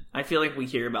Boston. I feel like we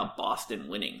hear about Boston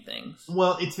winning things.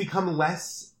 Well, it's become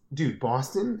less... Dude,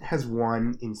 Boston has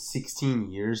won, in 16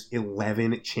 years,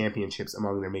 11 championships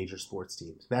among their major sports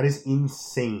teams. That is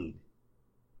insane.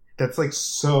 That's like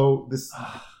so...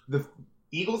 The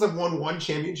Eagles have won one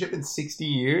championship in 60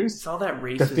 years. It's all that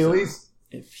racism. The Phillies...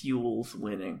 It fuels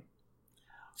winning.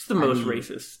 It's the most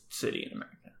racist city in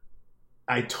America.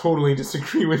 I totally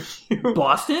disagree with you.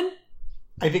 Boston?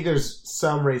 I think there's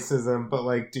some racism, but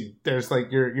like, dude, there's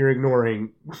like you're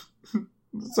ignoring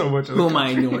so much of the Who am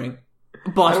country. I ignoring?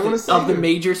 Boston of the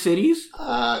major cities?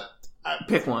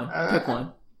 Pick one. Pick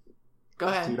one. Go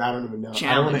ahead. Dude, I don't even know.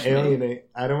 Challenge I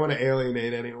don't want to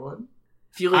alienate anyone.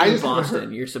 If you live in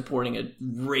Boston, you're supporting a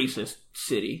racist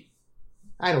city.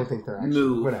 I don't think they're actually.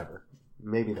 Move. Whatever.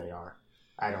 Maybe they are.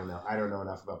 I don't know. I don't know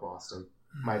enough about Boston.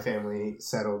 My family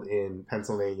settled in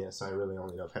Pennsylvania, so I really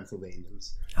only know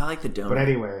Pennsylvanians. I like the donut. But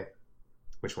anyway,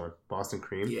 which one? Boston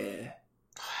cream? Yeah.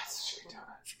 Oh, that's a good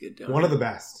donut. It's a good donut. One of the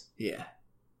best. Yeah.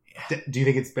 Do you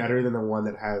think it's better than the one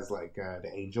that has like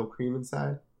the angel cream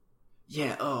inside?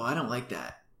 Yeah. Oh, I don't like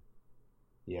that.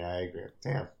 Yeah, I agree.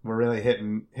 Damn, we're really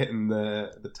hitting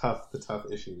the tough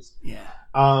issues. Yeah.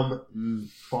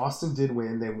 Boston did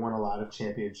win. They've won a lot of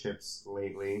championships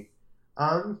lately.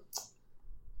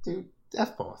 Dude,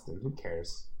 F Boston. Who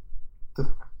cares?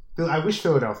 I wish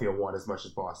Philadelphia won as much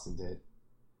as Boston did.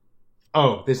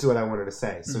 Oh, this is what I wanted to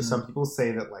say. So some people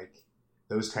say that like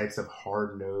those types of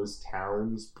hard-nosed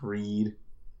towns breed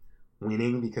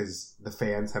winning because the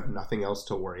fans have nothing else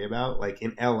to worry about. Like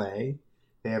in LA,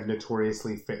 they have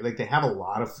notoriously like they have a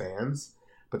lot of fans,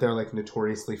 but they're like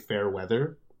notoriously fair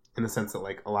weather in the sense that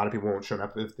like a lot of people won't show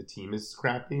up if the team is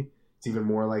crappy. It's even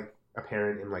more like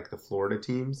apparent in like the Florida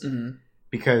teams.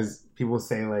 Because people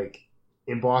say, like,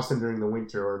 in Boston during the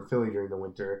winter or in Philly during the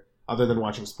winter, other than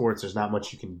watching sports, there's not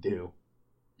much you can do.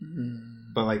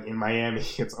 But, like, in Miami,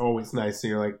 it's always nice. So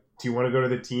you're like, do you want to go to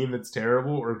the team that's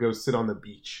terrible or go sit on the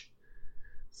beach?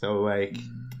 So, like,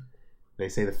 they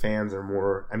say the fans are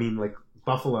more... I mean, like,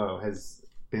 Buffalo has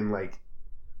been, like,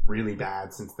 really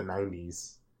bad since the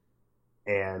 90s.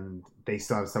 And they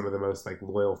still have some of the most, like,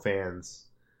 loyal fans.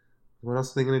 What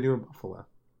else are they going to do in Buffalo?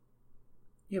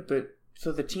 Yeah, but...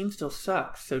 So the team still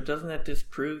sucks. So doesn't that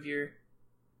disprove your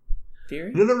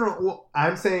theory? No. Well,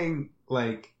 I'm saying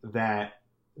like that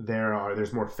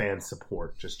there's more fan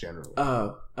support just generally.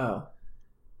 Oh.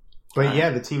 But yeah,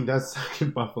 the team does suck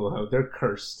in Buffalo. They're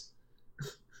cursed.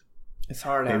 It's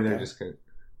hard out Maybe there. They're just good.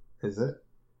 Is it?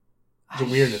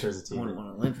 It's weird that there's a team. I wouldn't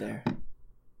want to live there.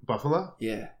 Buffalo?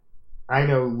 Yeah. I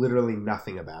know literally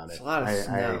nothing about it. It's a lot of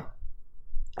snow.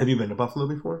 Have you been to Buffalo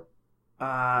before?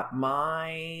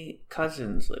 My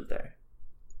cousins live there.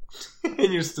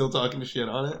 And you're still talking shit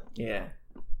on it? Yeah.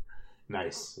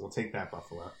 Nice. We'll take that,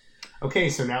 Buffalo. Okay,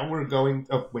 so now we're going...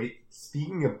 Oh, wait.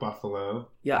 Speaking of Buffalo,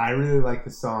 yeah. I really like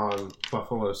the song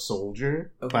Buffalo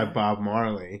Soldier by Bob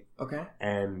Marley. Okay.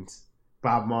 And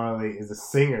Bob Marley is a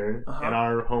singer, and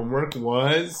our homework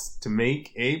was to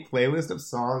make a playlist of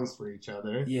songs for each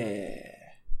other. Yeah.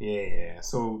 Yeah.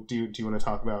 So do you want to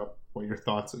talk about what your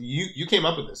thoughts... You came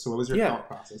up with this, so what was your thought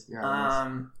process?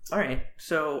 All right.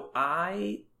 So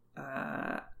I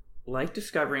like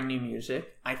discovering new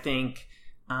music. I think...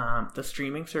 the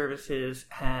streaming services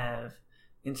have,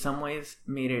 in some ways,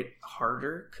 made it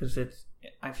harder because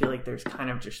I feel like there's kind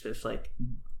of just this like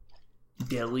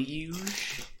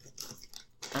deluge.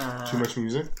 Too much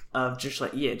music? Of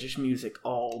just music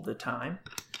all the time.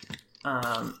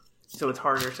 So it's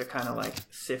harder to kind of like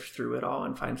sift through it all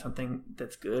and find something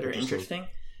that's good or interesting.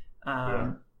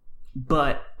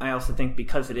 But I also think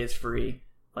because it is free,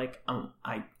 like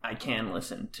I can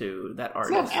listen to that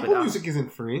artist. Apple Music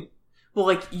isn't free. Well,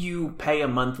 like, you pay a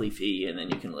monthly fee and then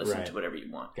you can listen to whatever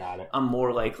you want. Got it. I'm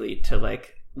more likely to,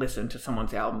 like, listen to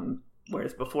someone's album,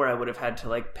 whereas before I would have had to,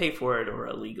 like, pay for it or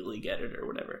illegally get it or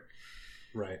whatever.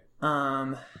 Right.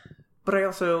 But I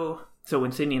also... So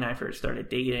when Sydney and I first started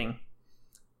dating,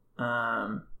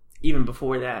 even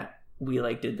before that, we,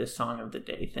 like, did this Song of the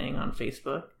Day thing on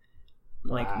Facebook.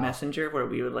 Like, Messenger, where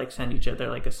we would, like, send each other,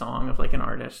 like, a song of, like, an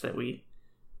artist that we,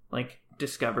 like...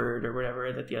 discovered or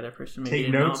whatever that the other person maybe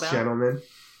didn't know about. Take notes, gentlemen.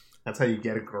 That's how you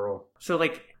get a girl. So,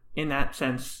 like, in that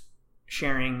sense,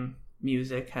 sharing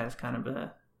music has kind of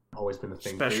always been a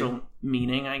thing. Special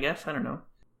meaning, I guess. I don't know.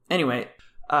 Anyway,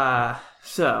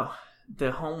 so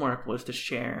the homework was to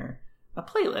share a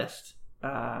playlist.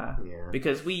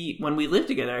 Because when we lived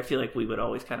together, I feel like we would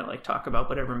always kind of like talk about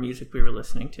whatever music we were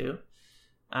listening to.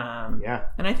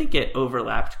 And I think it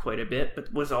overlapped quite a bit,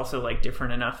 but was also like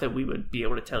different enough that we would be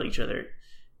able to tell each other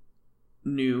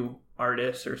new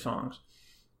artists or songs.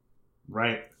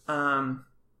 Right. But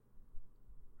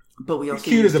we also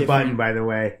cute as a button, by the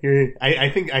way. I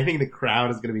think the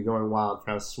crowd is going to be going wild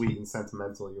for how sweet and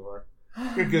sentimental you are.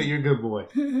 You're good. You're a good boy.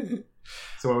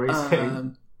 So what were you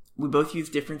saying? We both use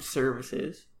different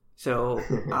services. So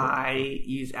I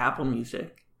use Apple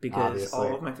Music because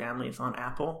all of my family is on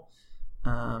Apple.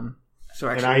 And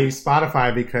I use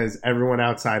Spotify because everyone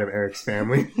outside of Eric's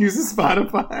family uses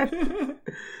Spotify.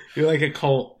 You're like a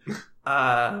cult.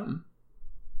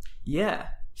 Yeah.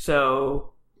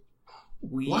 So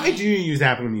why do you use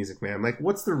Apple Music, man? Like,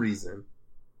 what's the reason?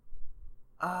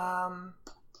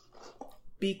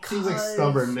 Because seems like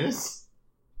stubbornness.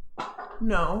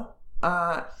 No.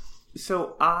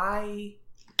 So I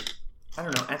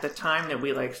don't know. At the time that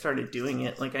we like started doing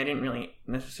it, like I didn't really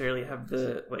necessarily have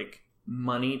the like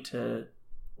money to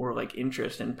or like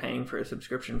interest in paying for a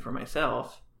subscription for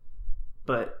myself,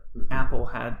 but Apple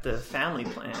had the family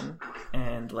plan,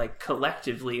 and like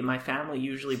collectively my family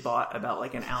usually bought about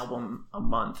like an album a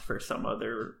month for some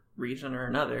other reason or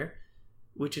another,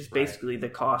 which is basically the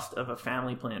cost of a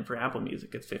family plan for Apple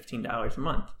Music. It's $15 a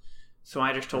month. So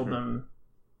I just told them,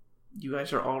 you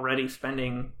guys are already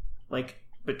spending, like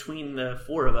between the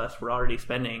four of us, we're already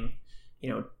spending,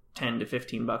 $10 to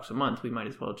 $15 a month. We might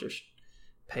as well just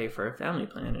pay for a family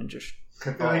plan and just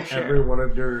I feel like share. Every one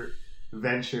of your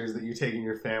ventures that you're taking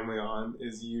your family on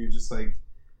is you just like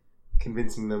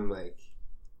convincing them like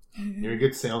you're a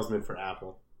good salesman for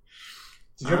Apple.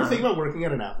 Did you ever think about working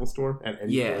at an Apple store at any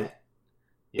point? Yeah,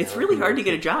 it's really hard to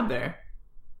get a job there.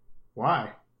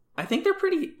 Why? I think they're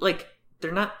pretty like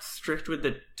they're not strict with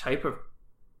the type of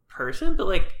person, but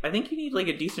like I think you need like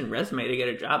a decent resume to get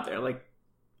a job there. Like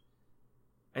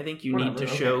I think you need to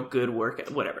show good work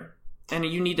at whatever. And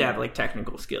you need to have like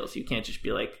technical skills. You can't just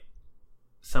be like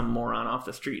some moron off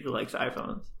the street who likes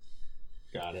iPhones.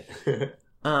 Got it.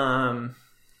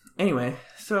 Anyway,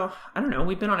 so I don't know.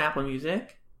 We've been on Apple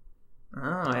Music.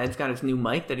 Oh, Ed's got his new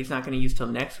mic that he's not going to use till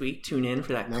next week. Tune in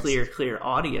for that clear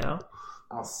audio.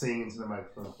 I'll sing into the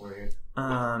microphone for you.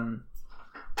 I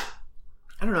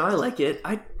don't know. I like it.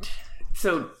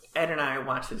 So Ed and I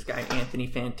watch this guy Anthony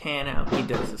Fantano. He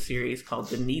does a series called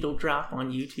The Needle Drop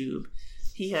on YouTube.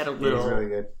 He had a little really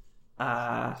good.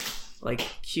 like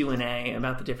Q&A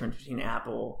about the difference between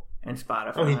Apple and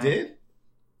Spotify. Oh, he did?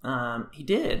 He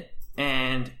did.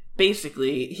 And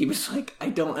basically, he was like, I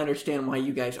don't understand why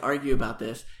you guys argue about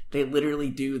this. They literally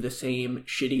do the same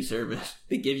shitty service.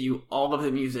 They give you all of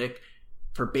the music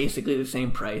for basically the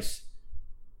same price.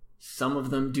 Some of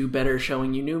them do better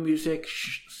showing you new music.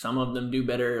 Some of them do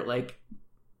better, like,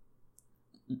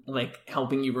 like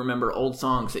helping you remember old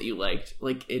songs that you liked.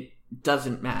 Like, it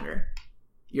doesn't matter.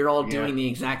 You're all doing the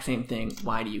exact same thing.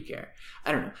 Why do you care?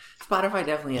 I don't know. Spotify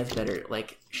definitely has better,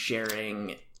 like,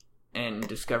 sharing and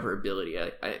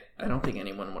discoverability. I don't think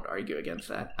anyone would argue against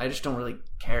that. I just don't really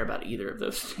care about either of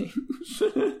those things.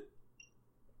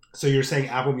 So you're saying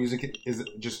Apple Music is,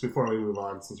 just before we move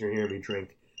on, since you're hearing me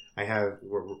drink, I have,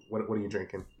 what are you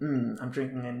drinking? I'm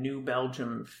drinking a New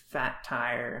Belgium Fat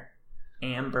Tire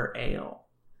Amber Ale.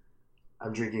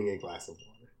 I'm drinking a glass of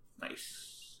water.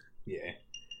 Nice. Yeah.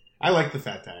 I like the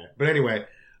Fat Tire. But anyway,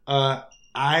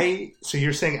 so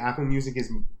you're saying Apple Music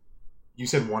is, you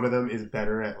said one of them is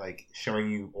better at, like, showing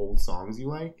you old songs you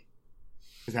like?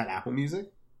 Is that Apple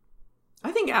Music?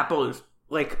 I think Apple is,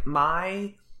 like,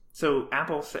 so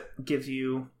Apple gives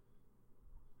you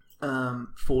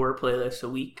 4 playlists a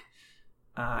week,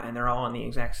 and they're all on the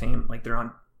exact same, like, they're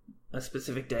on a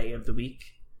specific day of the week.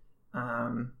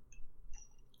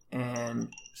 And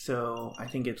so I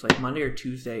think it's like Monday or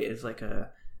Tuesday is like a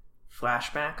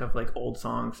flashback of like old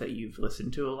songs that you've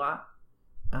listened to a lot.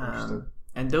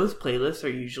 And those playlists are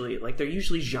usually like, they're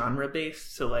usually genre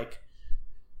based. So like,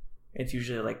 it's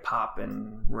usually like pop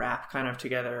and rap kind of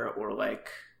together, or like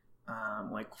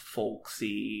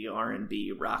folksy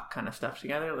R&B rock kind of stuff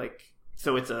together. Like,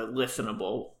 so it's a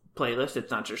listenable playlist.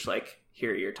 It's not just like,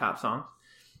 here are your top songs.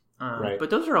 Right. But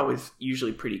those are always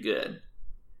usually pretty good.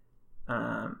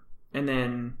 And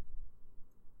then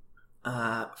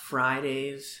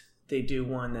Fridays they do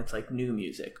one that's like new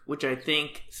music, which I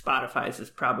think Spotify's is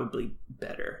probably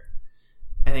better.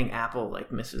 I think Apple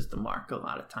like misses the mark a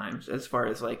lot of times as far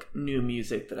as like new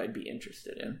music that I'd be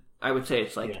interested in. I would say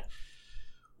it's like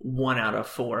 1 out of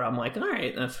 4. I'm like, all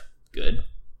right, that's good.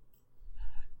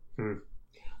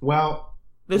 Well,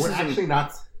 this we're is actually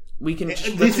not. We can.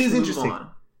 This is interesting.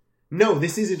 No,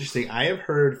 this is interesting. I have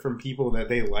heard from people that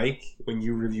they like when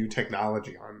you review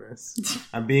technology on this.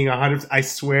 I'm being 100%. I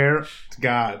swear to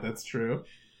God, that's true.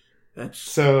 That's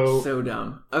so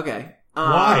dumb. Okay.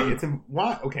 Why?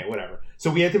 Why? Okay, whatever.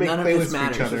 So we have to make playlists for each other. None of this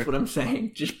matters. That's what I'm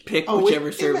saying. Just pick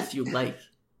whichever service you like.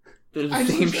 They're the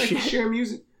same shit. I could share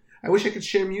music. I wish I could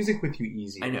share music with you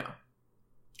easier. I know.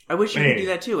 I wish you could do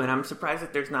that too, and I'm surprised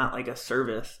that there's not like a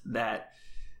service that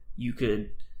you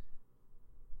could,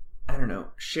 I don't know,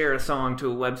 share a song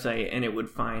to a website and it would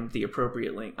find the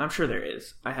appropriate link. I'm sure there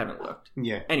is. I haven't looked.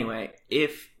 Yeah. Anyway,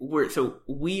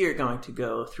 we are going to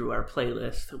go through our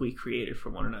playlist that we created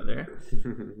for one another.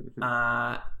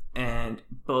 And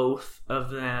both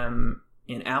of them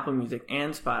in Apple Music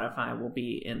and Spotify will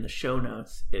be in the show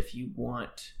notes if you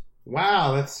want.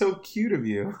 Wow, that's so cute of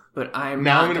you. But I'm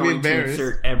not going to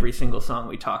insert every single song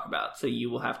we talk about, so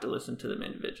you will have to listen to them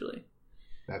individually.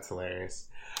 That's hilarious.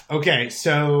 Okay,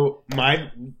 so I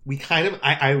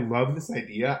love this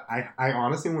idea. I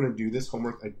honestly want to do this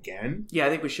homework again. Yeah, I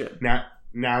think we should. Now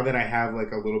that I have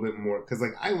like a little bit more, because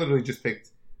like I literally just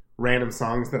picked random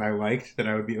songs that I liked that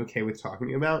I would be okay with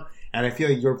talking about, and I feel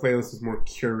like your playlist is more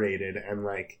curated and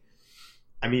like,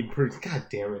 I mean, God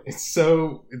damn it, it's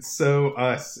so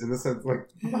us in the sense like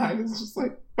mine is just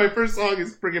like my first song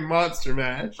is freaking Monster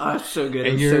Mash. Oh, it's so good.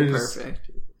 It's so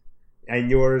perfect. And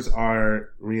yours are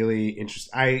really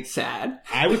interesting. Sad.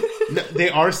 They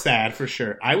are sad for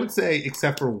sure. I would say,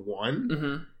 except for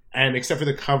one, and except for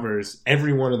the covers,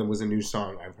 every one of them was a new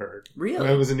song I've heard.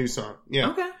 Really? It was a new song.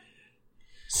 Yeah. Okay.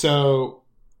 So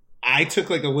I took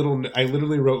like I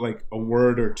literally wrote like a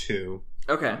word or two.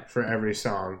 Okay. For every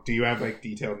song. Do you have like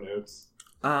detailed notes?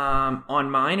 On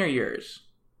mine or yours?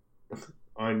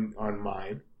 On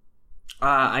mine.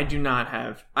 I do not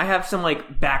have. I have some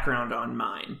like background on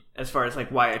mine as far as like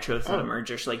why I chose them, or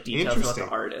just like details about the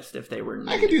artist if they were.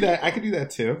 I could do that. I could do that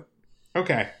too.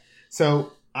 Okay,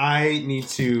 so I need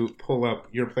to pull up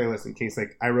your playlist in case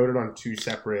like I wrote it on 2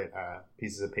 separate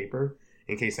pieces of paper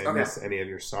in case I miss any of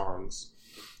your songs.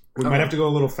 We might have to go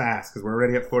a little fast because we're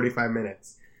already at 45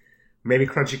 minutes. Maybe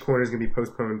Crunchy Corner is going to be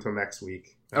postponed until next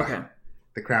week. Okay.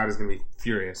 The crowd is going to be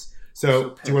furious.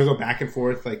 So do you want to go back and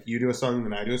forth? Like you do a song and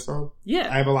then I do a song? Yeah.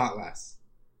 I have a lot less.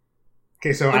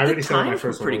 Okay, so I already said my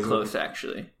first one. Pretty close,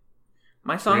 actually.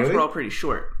 My songs were all pretty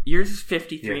short. Yours is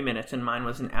 53 minutes and mine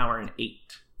was 1 hour and 8.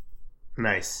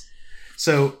 Nice.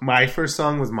 So my first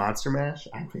song was Monster Mash.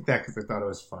 I picked that because I thought it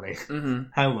was funny.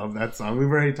 I love that song. We've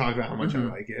already talked about how much I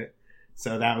like it.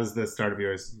 So that was the start of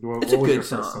yours. It's a good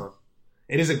song.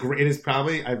 It is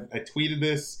probably, I tweeted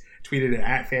it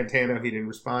at Fantano. He didn't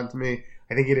respond to me.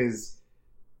 I think it is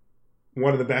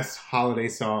one of the best holiday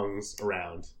songs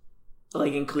around.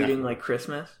 Like including like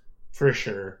Christmas? For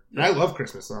sure. And I love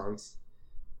Christmas songs.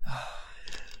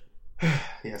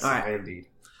 Yes, right. Indeed.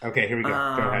 Okay, here we go. Go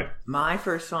ahead. My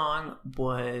first song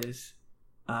was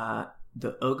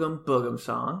the Oogum Boogum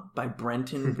song by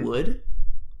Brenton Wood.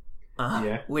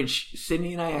 Which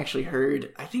Sydney and I actually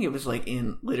heard. I think it was like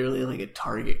in literally like a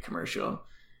Target commercial.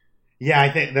 Yeah,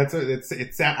 I think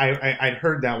I'd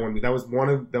heard that one. That was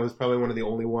probably one of the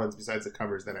only ones besides the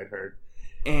covers that I'd heard.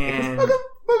 And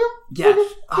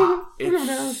yes,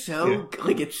 it's so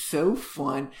like it's so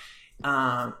fun.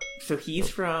 So he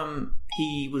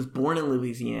was born in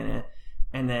Louisiana,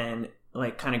 and then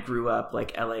like kind of grew up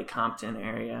like LA Compton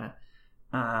area.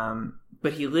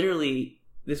 But he literally.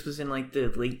 This was in like the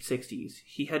late 60s.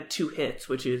 He had 2 hits,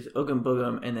 which is Oogum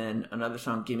Boogum and then another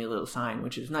song, Give Me a Little Sign,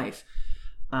 which is nice.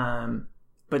 But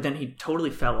then he totally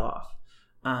fell off.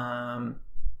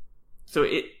 So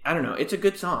I don't know. It's a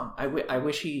good song. I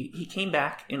wish he came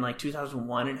back in like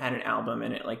 2001 and had an album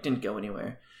and it like didn't go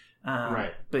anywhere.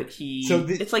 Right. But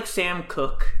it's like Sam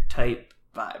Cooke type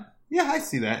vibe. Yeah, I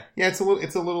see that. Yeah, it's a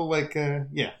little like,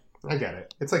 yeah, I get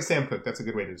it. It's like Sam Cooke. That's a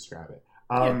good way to describe it.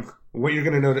 What you're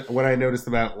gonna notice, what I noticed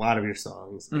about a lot of your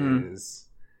songs is,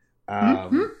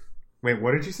 wait,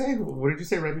 what did you say? What did you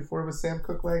say right before it was Sam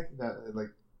Cooke? Like that, like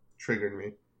triggered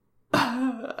me.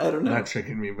 I don't know. Not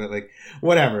triggered me, but like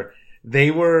whatever.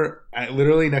 They were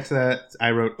literally next to that.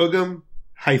 I wrote Oogum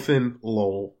 -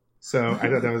 lol. So I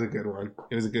thought that was a good one.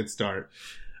 It was a good start.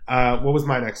 What was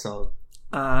my next song?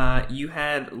 You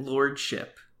had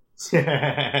Lordship.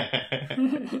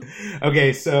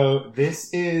 Okay, so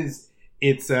this is.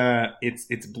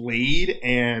 It's Blade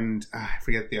and I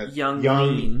forget the other Young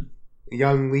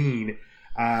Lean.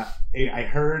 I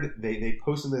heard they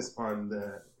posted this on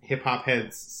the Hip Hop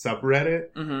Heads subreddit,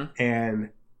 and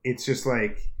it's just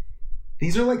like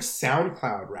these are like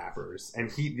SoundCloud rappers, and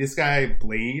this guy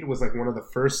Blade was like one of the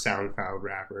first SoundCloud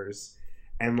rappers,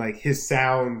 and like his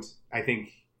sound, I think,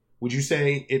 would you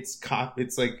say it's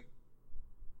like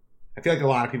I feel like a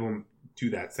lot of people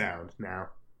do that sound now.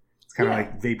 It's kind of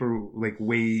like vapor, like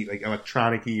way, like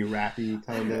electronic-y, rappy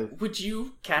kind of. Would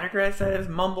you categorize that as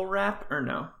mumble rap or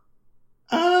no?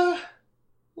 No,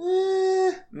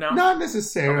 not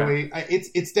necessarily. Okay.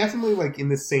 It's definitely like in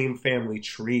the same family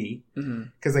tree.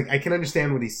 Because like I can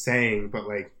understand what he's saying, but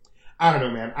like I don't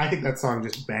know, man. I think that song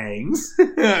just bangs.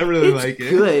 I really like it.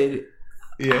 Good.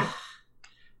 Yeah.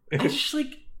 It's just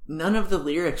like none of the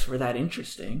lyrics were that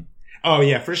interesting. Oh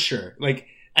yeah, for sure. Like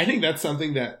I think that's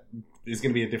something that. Is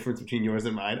going to be a difference between yours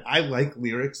and mine. I like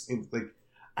lyrics and like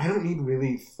I don't need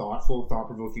really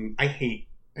thought-provoking. I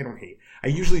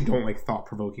usually don't like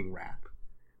thought-provoking rap,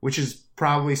 which is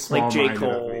probably small-minded like J.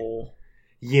 Cole.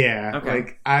 Yeah, okay.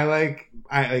 Like I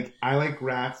like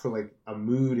rap for like a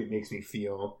mood it makes me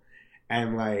feel,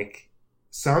 and like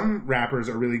some rappers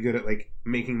are really good at like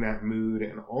making that mood,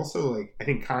 and also like I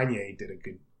think Kanye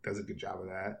does a good job of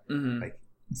that. Like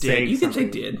you can say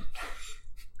did.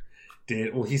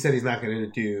 Well, he said he's not going to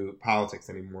do politics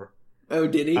anymore. Oh,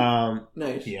 did he?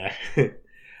 Nice. Yeah.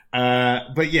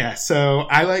 But yeah, so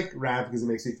I like rap because it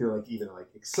makes me feel like either like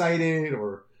excited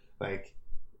or like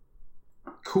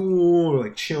cool or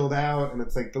like chilled out, and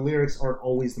it's like the lyrics aren't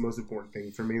always the most important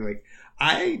thing for me. Like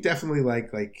I definitely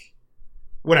like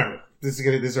whatever. This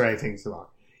is what I think so long.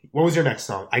 What was your next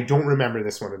song? I don't remember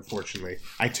this one, unfortunately.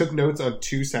 I took notes on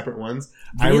 2 separate ones.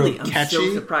 Really? I wrote I'm Catchy.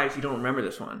 so surprised you don't remember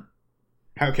this one.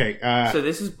 Okay. So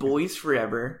this is Boys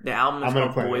Forever. The album is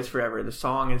called Boys Forever. The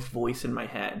song is Voice in My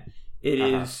Head. It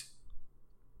is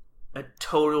a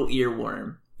total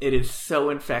earworm. It is so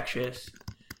infectious.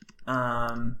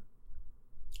 The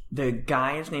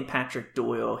guy is named Patrick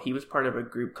Doyle. He was part of a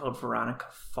group called Veronica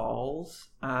Falls,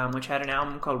 which had an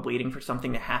album called Waiting for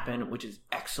Something to Happen, which is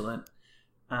excellent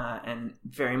and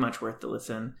very much worth the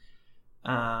listen.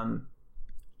 And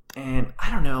I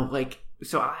don't know, like...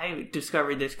 So I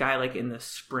discovered this guy like in the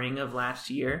spring of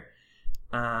last year,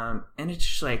 and it's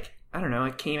just like I don't know.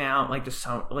 It came out like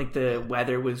the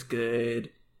weather was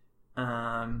good,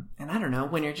 and I don't know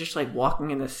when you're just like walking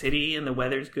in the city and the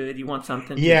weather's good, you want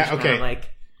something to just kinda,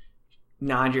 like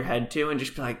nod your head to and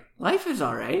just be like, life is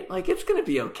all right, like it's gonna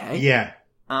be okay. Yeah.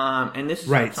 And this is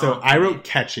right. So I wrote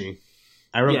Catchy.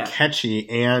 Catchy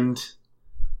and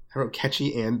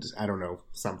I don't know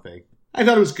something. I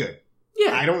thought it was good.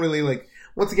 Yeah. I don't really like.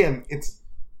 Once again,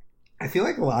 I feel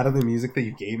like a lot of the music that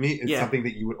you gave me is something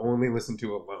that you would only listen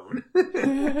to alone.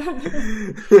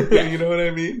 You know what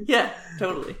I mean? Yeah,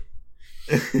 totally.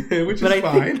 Which is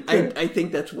fine. I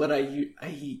think that's what I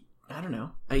don't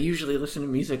know. I usually listen to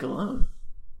music alone.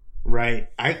 Right.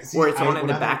 Or it's on in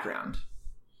the background.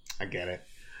 I get it.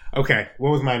 Okay,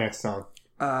 what was my next song?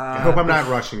 I hope I'm not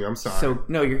rushing you. I'm sorry. So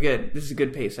no, you're good. This is a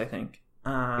good pace, I think.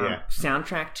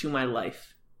 Soundtrack to My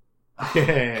Life.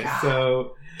 Oh,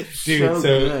 so, dude, so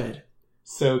good.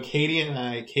 So Katie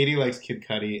likes Kid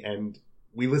Cudi, and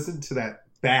we listened to that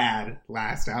bad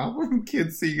last album,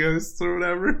 Kids See Ghosts or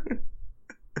whatever.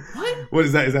 What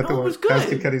is that? Is that the one? It was good. That was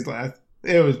Kid Cudi's last.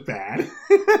 It was bad.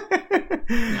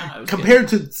 It was Compared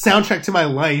to Soundtrack to My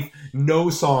Life, no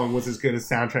song was as good as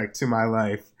Soundtrack to My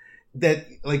Life. That,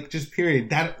 like, just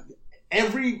period. That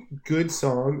every good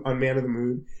song on Man of the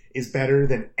Moon is better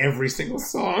than every single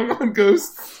song on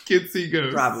Ghosts, Kids See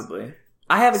Ghosts. Probably.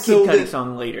 I have a Kid Cudi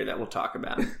song later that we'll talk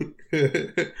about.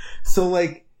 So,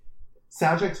 like,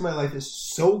 Soundtrack to My Life is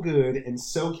so good and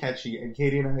so catchy, and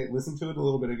Katie and I listened to it a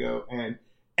little bit ago, and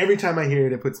every time I hear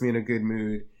it, it puts me in a good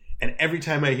mood. And every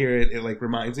time I hear it, it, like,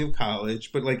 reminds me of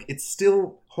college. But, like, it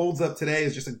still holds up today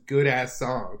as just a good-ass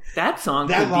song. That song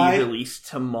could be released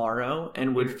tomorrow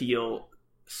and would feel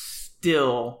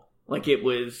still like it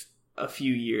was a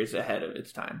few years ahead of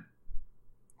its time.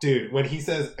 Dude, when he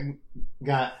says,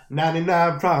 got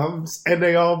 99 problems and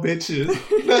they all bitches.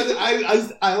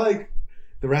 I like,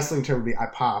 the wrestling term would be, I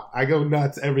pop. I go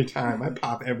nuts every time. I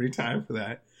pop every time for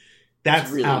that. That's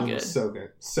really album good. So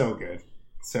good. So good.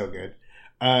 So good.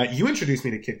 You introduced me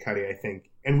to Kid Cudi, I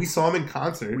think, and we saw him in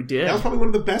concert. We did. That was probably one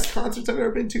of the best concerts I've ever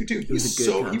been to, too. It was a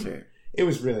good concert. It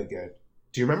was really good.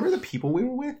 Do you remember the people we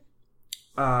were with?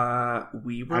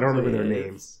 We were I don't remember their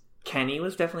names. Kenny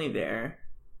was definitely there.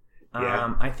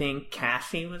 Yeah. I think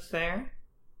Cassie was there.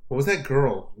 What was that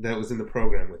girl that was in the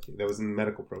program with you? That was in the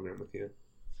medical program with you?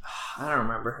 I don't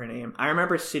remember her name. I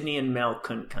remember Sydney and Mel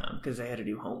couldn't come because they had to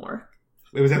do homework.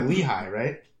 It was at Lehigh,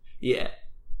 right? Yeah.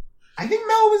 I think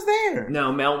Mel was there.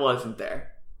 No, Mel wasn't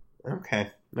there. Okay.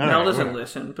 Mel doesn't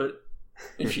listen, but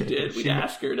if she did, we'd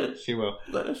ask her to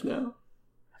let us know.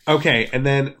 Okay, and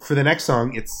then for the next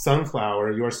song, it's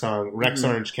Sunflower, your song, Rex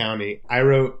Orange County. I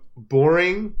wrote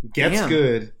boring, gets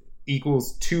good,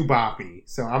 equals too boppy.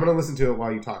 So I'm going to listen to it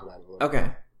while you talk about it a little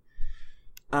bit.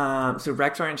 Okay. So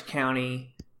Rex Orange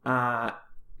County,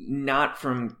 not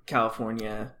from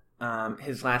California.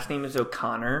 His last name is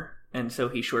O'Connor, and so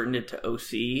he shortened it to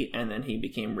OC, and then he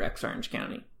became Rex Orange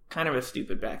County. Kind of a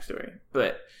stupid backstory,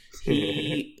 but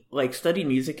he like studied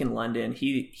music in London.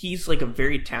 He's like a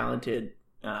very talented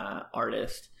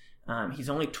artist. He's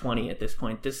only 20 at this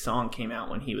point. This song came out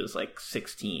when he was like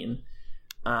 16.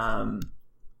 And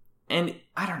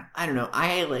I don't know.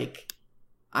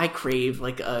 I crave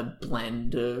like a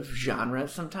blend of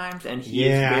genres sometimes, and he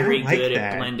is very good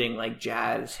at blending like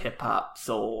jazz, hip hop,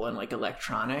 soul, and like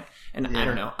electronic. And I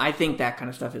don't know. I think that kind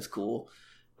of stuff is cool.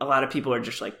 A lot of people are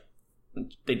just like,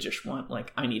 they just want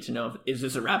like, I need to know is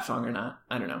this a rap song or not?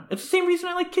 I don't know. It's the same reason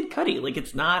I like Kid Cudi. Like,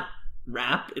 it's not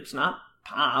rap. It's not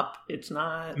pop. It's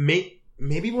not.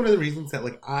 Maybe one of the reasons that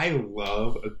like I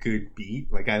love a good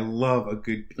beat. Like, I love a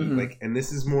good beat. Mm-hmm. Like, and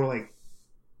this is more like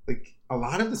a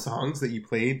lot of the songs that you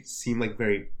played seem like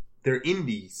they're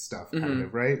indie stuff, kind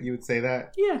of, right? You would say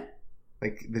that? Yeah.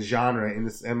 Like the genre in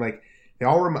this, and like they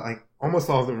all almost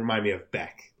all of them remind me of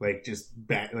Beck. Like just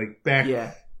Beck,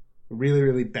 yeah. Really,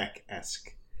 really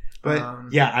Beck-esque. But I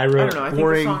wrote I don't know. I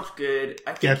boring, think the song's good. I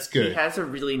think gets good. He has a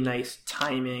really nice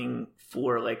timing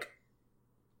for like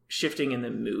shifting in the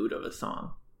mood of a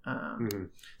song.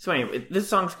 So anyway, this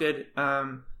song's good.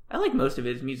 I like most of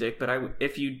his music, but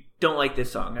if you don't like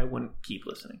this song, I wouldn't keep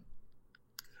listening.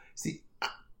 See,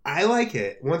 I like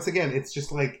it. Once again, it's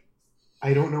just like,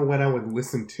 I don't know when I would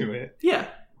listen to it. Yeah.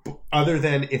 Other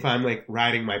than if I'm like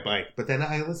riding my bike. But then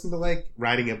I listen to like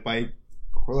riding a bike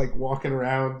or like walking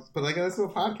around. But like I listen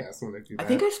to a podcast when I do that. I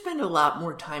think I spend a lot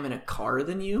more time in a car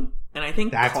than you. And I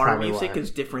think car music is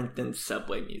different than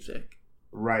subway music.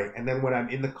 Right. And then when I'm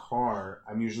in the car,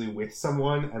 I'm usually with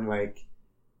someone, and like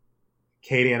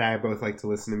Katie and I both like to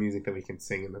listen to music that we can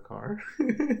sing in the car.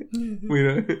 We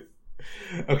don't.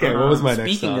 Okay, what was my next song?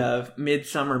 Speaking of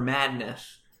Midsummer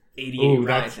Madness, 88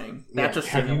 Rising. That's a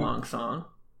sing-along song.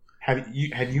 Had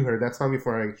you heard that song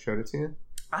before I showed it to you?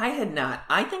 I had not.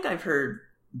 I think I've heard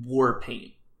War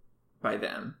Paint by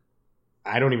them.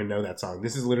 I don't even know that song.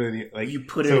 This is literally like... You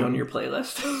put it on your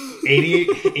playlist.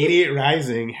 88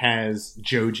 Rising has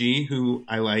Joji, who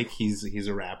I like. He's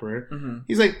a rapper. Mm-hmm.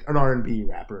 He's like an R&B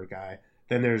rapper guy.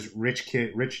 Then there's Rich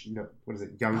Brian?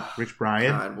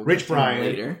 God, we'll Rich Brian.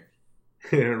 Later.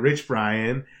 Rich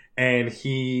Brian. And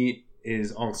he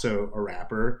is also a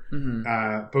rapper.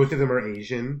 Mm-hmm. Both of them are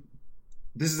Asian.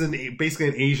 This is basically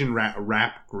an Asian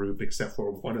rap group, except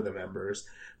for one of the members.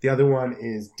 The other one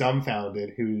is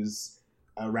Dumbfounded, who's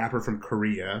a rapper from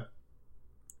Korea.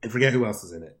 I forget who else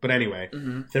is in it. But anyway,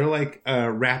 they're like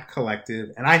a rap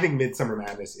collective. And I think Midsummer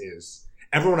Madness is...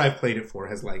 Everyone I've played it for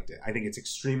has liked it. I think it's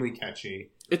extremely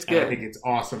catchy. It's good. I think it's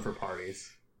awesome for parties.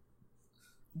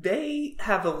 They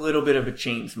have a little bit of a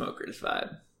Chainsmokers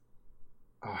vibe.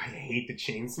 Oh, I hate the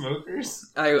Chainsmokers.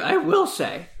 I will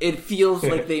say, it feels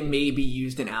like they maybe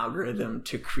used an algorithm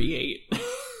to create.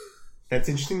 That's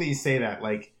interesting that you say that.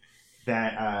 Like,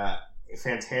 that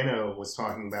Fantano was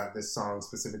talking about this song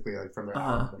specifically, like, from their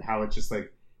album, and how it just,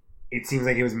 like, it seems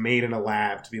like it was made in a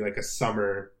lab to be, like, a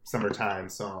summertime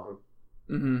song.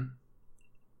 Mm-hmm.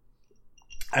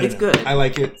 It's good. I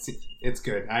like it. It's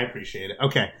good. I appreciate it.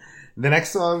 Okay. The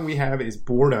next song we have is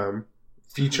Boredom,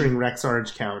 featuring Rex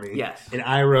Orange County. Yes. And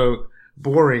I wrote,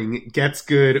 boring, gets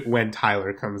good when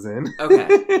Tyler comes in.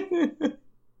 Okay.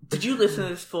 Did you listen to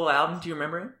this full album? Do you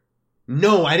remember it?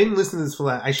 No, I didn't listen to this full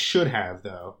album. I should have,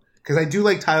 though. Because I do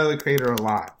like Tyler, the Creator, a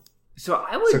lot. So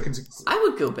I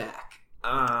would go back.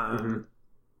 Mm-hmm.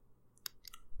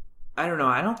 I don't know.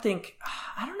 I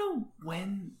don't know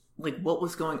when, like, what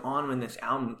was going on when this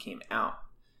album came out.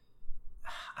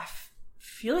 I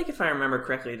feel like if I remember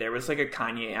correctly, there was like a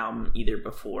Kanye album either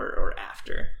before or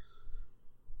after.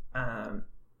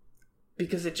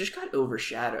 Because it just got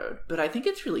overshadowed. But I think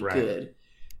it's really good.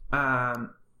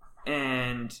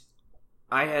 And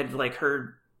I had like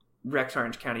heard Rex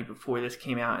Orange County before this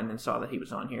came out and then saw that he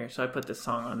was on here. So I put this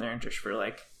song on there just for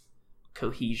like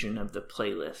cohesion of the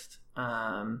playlist.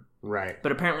 Right.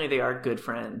 But apparently they are good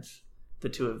friends, the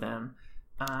two of them.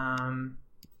 I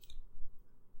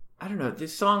don't know.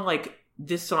 This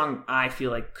song I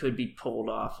feel like could be pulled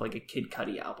off like a Kid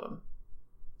Cudi album.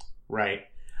 Right.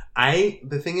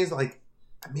 The thing is, like,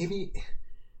 maybe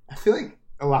I feel like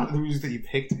a lot of the music that you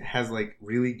picked has like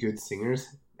really good singers.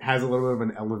 Has a little bit of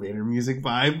an elevator music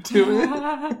vibe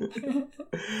to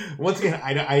it. Once again,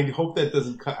 I hope that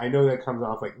doesn't. I know that comes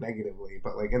off like negatively,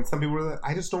 but like, and some people are like,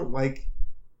 I just don't like.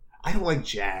 I don't like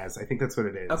jazz. I think that's what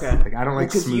it is. Okay, like I don't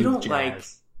like smooth you don't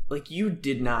jazz. Like you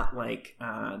did not like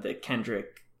the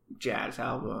Kendrick jazz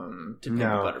album To Pimp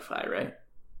a Butterfly, right?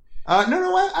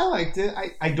 No, I liked it.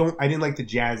 I didn't like the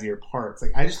jazzier parts.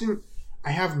 Like I just didn't.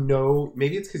 I have no.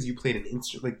 Maybe it's because you played an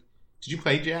instrument. Like, did you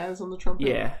play jazz on the trumpet?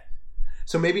 Yeah.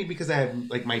 So maybe because I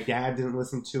had, like, my dad didn't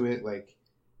listen to it, like,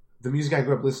 the music I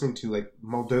grew up listening to, like,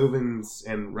 Moldovans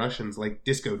and Russians, like,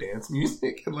 disco dance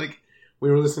music, and, like, we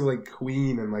were listening to, like,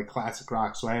 Queen and, like, classic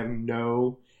rock, so I have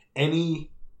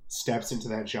any steps into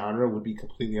that genre would be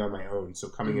completely on my own, so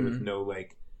coming in with no,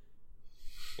 like,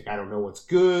 I don't know what's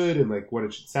good, and, like, what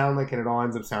it should sound like, and it all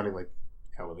ends up sounding like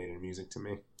elevator music to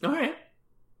me. Alright.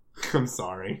 I'm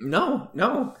sorry.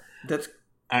 No, that's...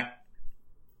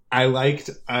 I liked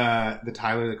the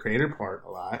Tyler, the Creator part a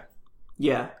lot.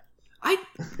 Yeah.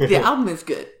 The album is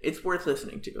good. It's worth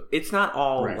listening to. It's not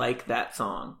all like that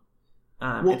song.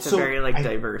 It's a very like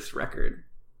diverse record.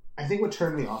 I think what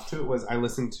turned me off to it was I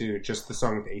listened to just the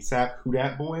song with A$AP, Who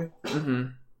Dat Boy. Mm-hmm.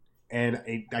 And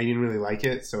I didn't really like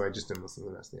it, so I just didn't listen to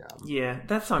the rest of the album. Yeah,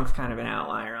 that song's kind of an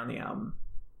outlier on the album.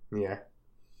 Yeah.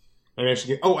 I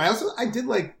did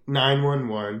like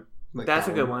 911. Like that's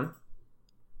a good one.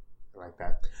 I like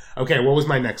that. Okay, what was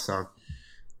my next song?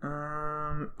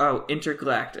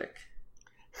 Intergalactic.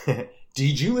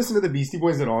 Did you listen to the Beastie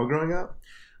Boys at all growing up?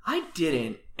 I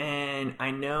didn't, and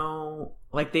I know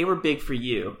like they were big for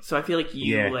you, so I feel like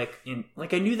you I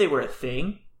knew they were a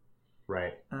thing,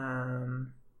 right?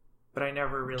 But I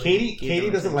never really. Katie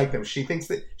doesn't like them. She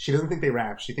doesn't think they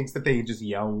rap. She thinks that they just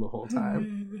yell the whole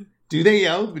time. Do they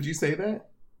yell? Would you say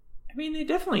that? I mean, they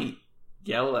definitely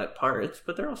yell at parts,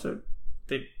 but they're also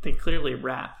they clearly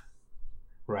rap.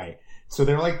 Right. So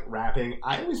they're like rapping.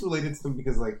 I always related to them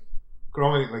because like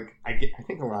growing like I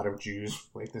think a lot of Jews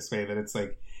like this way that it's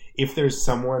like if there's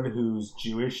someone who's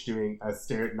Jewish doing a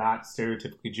not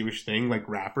stereotypically Jewish thing like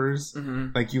rappers,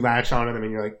 like you latch onto them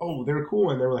and you're like, oh, they're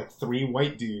cool, and there were like three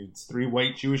white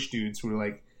Jewish dudes who were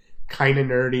like kind of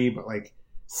nerdy but like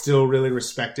still really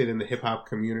respected in the hip hop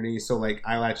community. So like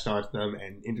I latched onto them,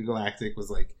 and Intergalactic was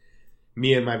like.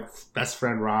 Me and my best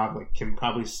friend Rob like can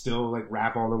probably still like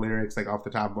rap all the lyrics like off the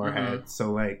top of our heads.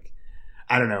 So like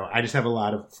I don't know. I just have a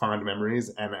lot of fond memories,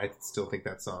 and I still think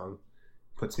that song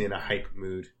puts me in a hype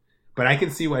mood. But I can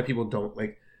see why people don't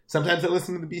like. Sometimes I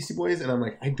listen to the Beastie Boys, and I'm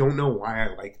like, I don't know why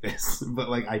I like this, but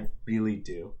like I really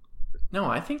do. No,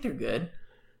 I think they're good.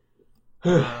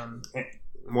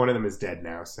 One of them is dead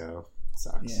now, so it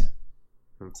sucks. Yeah.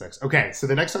 Okay, so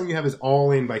the next song you have is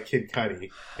All In by Kid Cudi.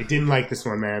 I didn't like this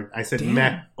one, man. I said,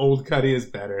 meh, old Cudi is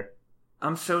better.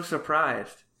 I'm so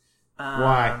surprised.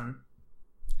 Why?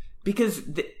 Because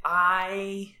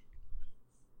I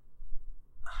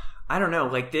don't know,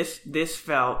 like this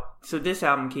felt... So this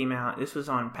album came out, this was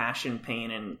on Passion, Pain,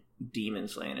 and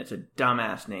Demon's Land. It's a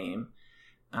dumbass name.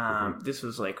 This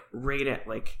was like right at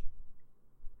like,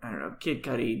 I don't know, Kid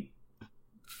Cudi...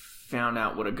 found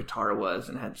out what a guitar was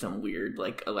and had some weird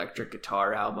like electric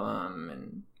guitar album,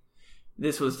 and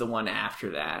this was the one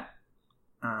after that.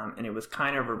 And it was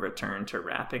kind of a return to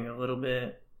rapping a little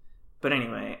bit. But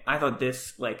anyway, I thought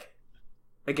this, like,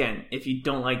 again, if you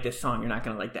don't like this song, you're not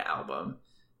going to like the album.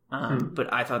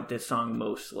 But I thought this song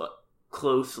most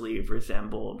closely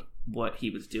resembled what he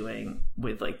was doing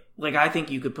with, like I think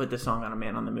you could put this song on a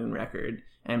Man on the Moon record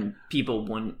and people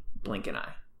wouldn't blink an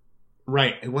eye.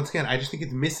 Right. And once again, I just think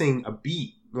it's missing a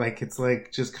beat. Like, it's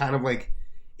like just kind of like,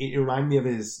 it reminded me of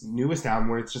his newest album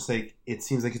where it's just like, it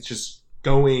seems like it's just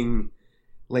going,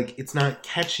 like, it's not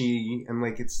catchy and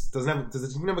like does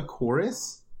it even have a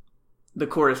chorus? The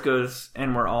chorus goes,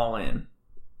 and we're all in.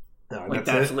 No, like,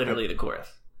 that's literally the chorus.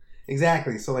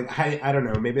 Exactly. So, like, I don't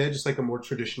know. Maybe I just like a more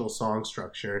traditional song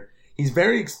structure. He's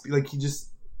very,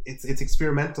 it's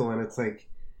experimental, and it's like,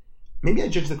 maybe I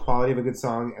judge the quality of a good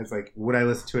song as, like, would I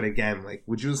listen to it again? Like,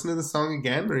 would you listen to the song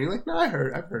again? Or are you like, no, I've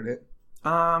heard it.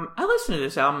 I listened to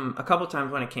this album a couple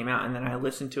times when it came out, and then I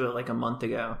listened to it like a month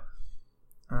ago.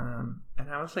 And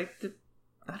I was like,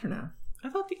 I don't know.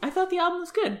 I thought the album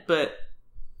was good, but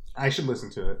I should listen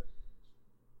to it.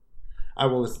 I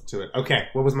will listen to it. Okay,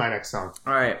 what was my next song?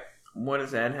 All right, what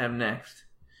does Ed have next?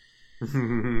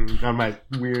 On my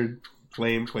weird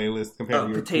lame playlist compared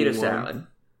to your Potato cool Salad. One.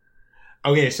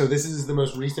 Okay, so this is the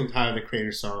most recent Tyler the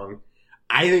Creator song.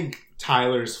 I think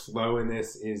Tyler's flow in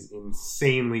this is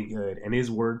insanely good, and his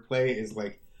wordplay is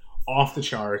like off the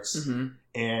charts. Mm-hmm.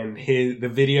 And the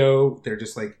video, they're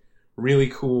just like really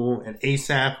cool. And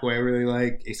ASAP, who I really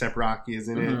like, ASAP Rocky is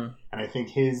in it, and I think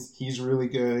he's really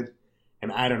good.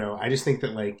 And I don't know, I just think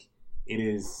that like it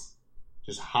is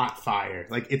just hot fire.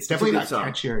 Like, it's definitely not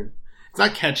catchy. It's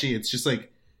not catchy. It's just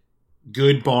like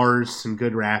good bars and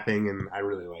good rapping, and I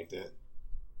really liked it.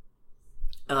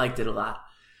 I liked it a lot.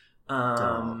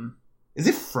 Is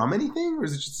it from anything, or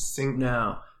is it just a single?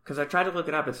 No, because I tried to look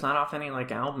it up. It's not off any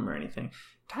like album or anything.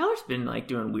 Tyler's been like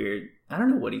doing weird. I don't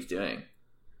know what he's doing.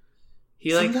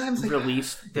 He sometimes,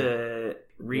 released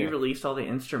re-released all the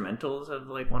instrumentals of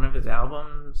like one of his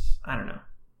albums. I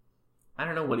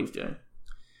don't know what he's doing.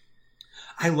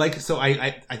 I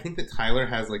think that Tyler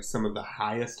has like some of the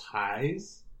highest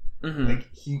highs. Mm-hmm. Like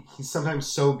he's sometimes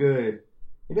so good.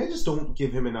 Maybe I just don't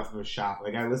give him enough of a shot.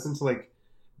 Like, I listened to like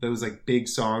those like big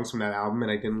songs from that album,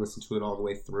 and I didn't listen to it all the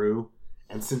way through.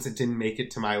 And since it didn't make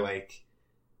it to my like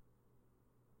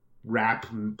rap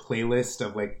playlist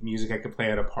of like music I could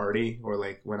play at a party or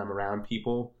like when I'm around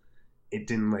people, it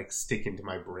didn't like stick into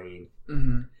my brain.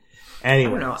 Mm-hmm. Anyway,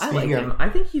 I don't know. I like him. I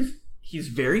think he's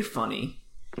very funny.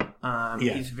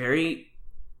 He's very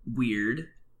weird.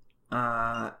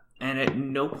 And at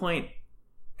no point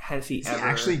has he ever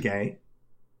actually gay.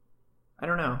 I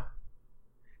don't know.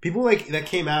 People like that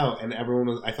came out, and everyone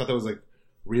was. I thought that was like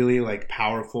really like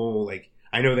powerful. Like,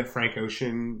 I know that Frank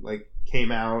Ocean like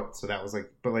came out, so that was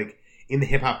like, but like in the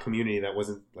hip hop community, that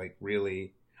wasn't like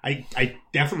really. I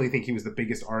definitely think he was the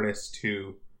biggest artist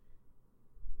to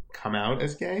come out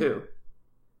as gay. Who?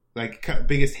 Like,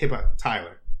 biggest hip hop,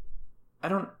 Tyler.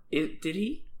 Did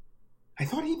he? I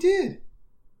thought he did.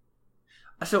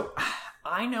 So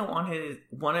I know on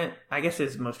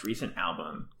his most recent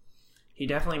album, he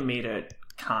definitely made a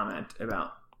comment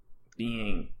about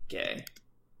being gay,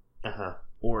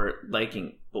 or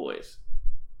liking boys.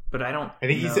 But I don't. I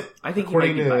think know. I think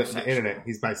according to the internet,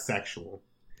 he's bisexual.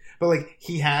 But like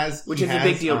which is a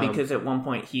big deal because at one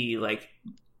point he like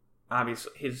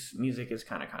obviously his music is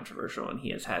kind of controversial, and he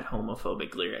has had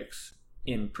homophobic lyrics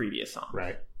in previous songs.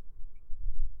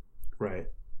 Right.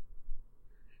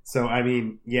 So I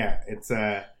mean, yeah, it's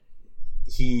I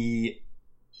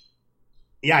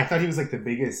thought he was like the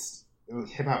biggest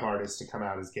hip hop artist to come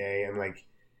out as gay, and like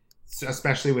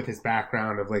especially with his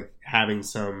background of like having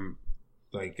some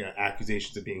like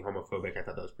accusations of being homophobic. I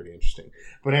thought that was pretty interesting.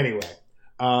 But anyway,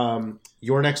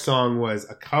 your next song was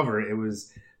a cover. It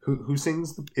was who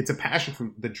sings? It's a passion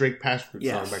from the Drake Passion Fruit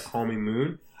song by Call Me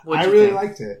Moon. I really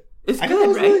liked it. It's I good, thought it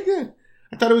was right? really good.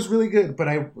 I thought it was really good, but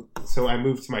I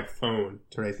moved to my phone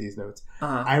to write these notes.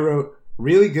 I wrote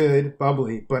really good,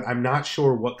 bubbly, but I'm not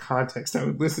sure what context I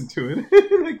would listen to it.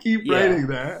 I keep writing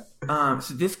that.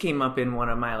 So this came up in one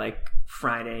of my like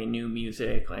Friday new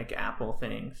music, like Apple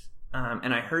things.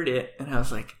 And I heard it and I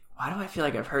was like, why do I feel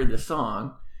like I've heard this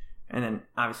song? And then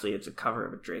obviously it's a cover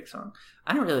of a Drake song.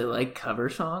 I don't really like cover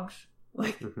songs.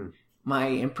 Like my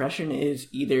impression is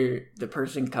either the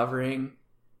person covering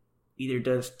either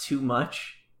does too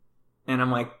much and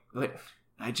I'm like, but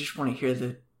I just want to hear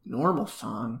the normal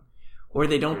song, or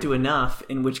they don't do enough,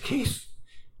 in which case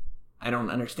I don't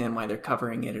understand why they're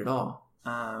covering it at all.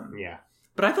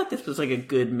 But I thought this was like a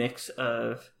good mix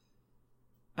of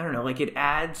I don't know, like it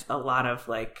adds a lot of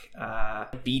like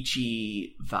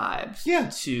beachy vibes Yeah.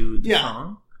 to the Yeah.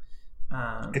 song.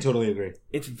 I totally agree.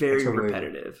 It's very totally agree.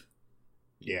 repetitive.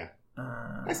 Yeah.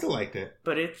 I still liked it.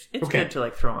 But it's Okay. good to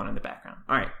like throw on in the background.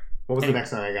 All right. What was the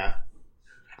next song I got?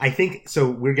 I think, so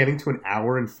we're getting to an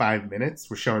hour and 5 minutes.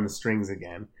 We're showing the strings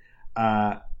again.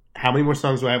 How many more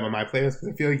songs do I have on my playlist? Because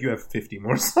I feel like you have 50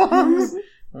 more songs.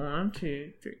 1,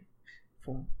 2, 3,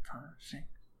 4, 5, 6.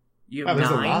 You Wow, have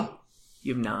there's a 9. lot.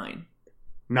 You have 9.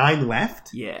 9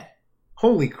 left? Yeah.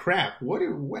 Holy crap.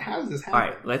 How does this happen? All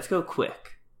right, let's go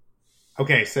quick.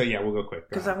 Okay, so yeah, we'll go quick. Go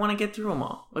Because I ahead. want to get through them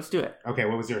all. Let's do it. Okay,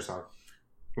 what was your song?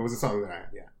 What was the song that I had?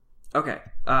 Yeah.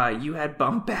 Okay. You had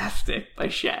Bombastic by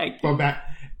Shaggy. Well, back.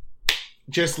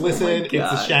 Just listen. my It's a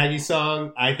God. Shaggy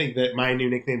song. I think that my new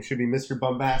nickname should be Mr.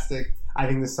 Bombastic. I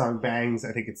think this song bangs.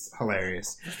 I think it's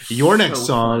hilarious. Your next So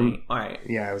song. funny. All right.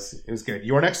 Yeah, it was good.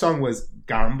 Your next song was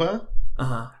Gamba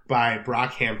Uh-huh. by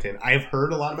Brockhampton. I have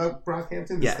heard a lot about Brockhampton.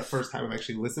 This Yes. is the first time I've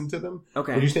actually listened to them.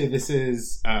 Okay. Would you say this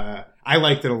is? I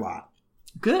liked it a lot.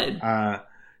 Good.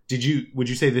 Would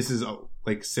you say this is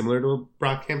like similar to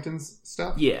Brockhampton's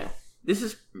stuff? Yeah. This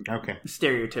is Okay.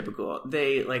 stereotypical.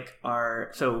 They like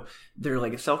they're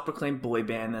like a self-proclaimed boy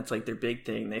band. That's like their big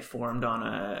thing. They formed on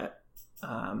a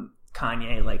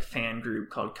Kanye like fan group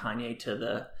called Kanye to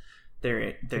the.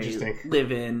 They Interesting.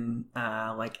 live in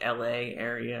like LA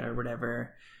area or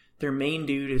whatever. Their main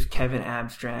dude is Kevin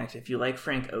Abstract. If you like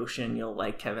Frank Ocean, you'll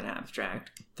like Kevin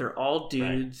Abstract. They're all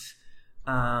dudes.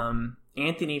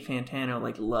 Anthony Fantano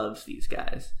like loves these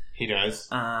guys. He does.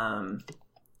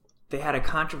 They had a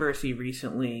controversy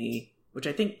recently, which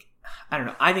I think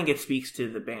it speaks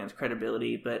to the band's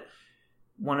credibility, but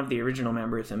one of the original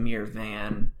members, Amir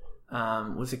Van,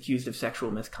 was accused of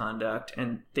sexual misconduct,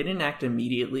 and they didn't act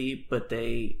immediately, but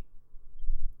they,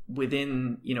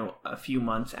 within, a few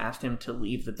months, asked him to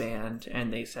leave the band,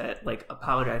 and they said, like,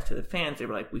 apologized to the fans. They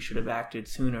were like, we should have acted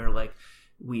sooner, like,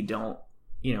 we don't,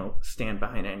 stand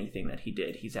behind anything that he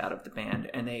did. He's out of the band.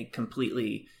 And they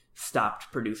completely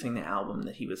stopped producing the album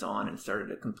that he was on and started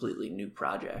a completely new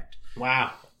project.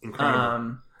 Wow.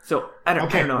 Incredible. So I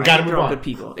don't know. We I gotta think they're move all on. good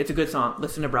people. It's a good song.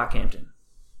 Listen to Brockhampton.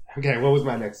 Okay, what was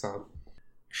my next song?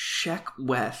 Sheck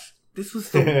West. This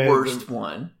was the worst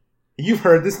one. You've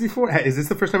heard this before? Is this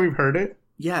the first time you've heard it?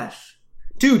 Yes.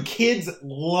 Dude, kids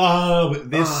love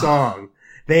this song.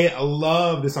 They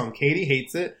love this song. Katie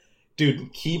hates it.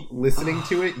 Dude, keep listening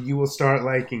to it. You will start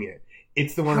liking it.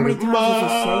 It's the one How that many goes, times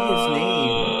does it say his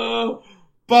name?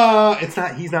 It's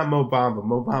not. He's not Mo Bamba.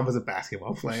 Mo Bamba's a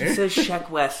basketball player. It says Sheck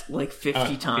West like 50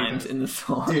 he times does. in the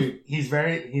song. Dude, he's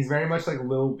very much like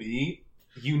Lil B.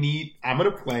 I'm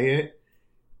gonna play it.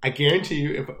 I guarantee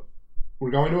you, if we're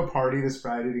going to a party this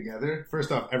Friday together,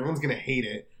 first off, everyone's gonna hate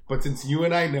it. But since you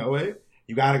and I know it,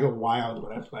 you gotta go wild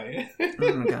when I play it.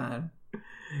 Oh my god.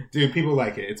 Dude, people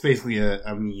like it. It's basically a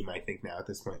meme, I think, now at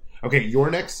this point. Okay, your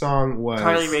next song was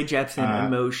Carly Rae Jepsen,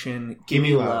 Emotion, Give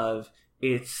Me Love.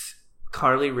 It's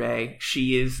Carly Rae.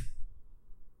 She is...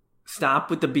 Stop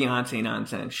with the Beyonce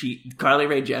nonsense. Carly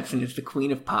Rae Jepsen is the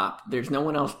queen of pop. There's no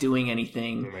one else doing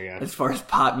anything Oh my God. as far as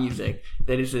pop music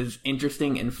that is as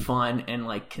interesting and fun and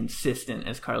like consistent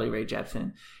as Carly Rae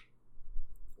Jepsen.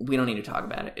 We don't need to talk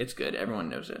about it. It's good. Everyone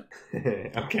knows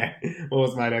it. Okay, what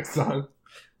was my next song?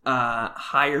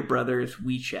 Higher Brothers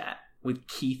WeChat with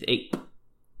Keith Ape.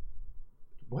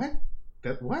 What?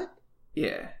 What?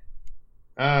 Yeah.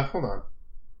 Hold on.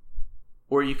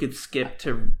 Or you could skip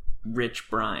to Rich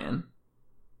Brian.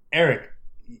 Eric,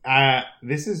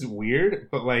 this is weird,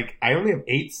 but like, I only have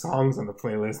 8 songs on the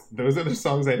playlist. Those are the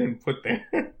songs I didn't put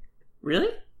there. Really?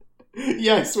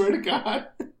 Yeah, I swear to God.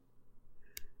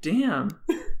 Damn.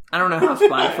 I don't know how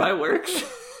Spotify works.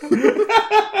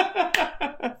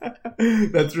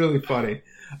 That's really funny.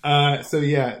 So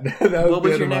yeah, that was What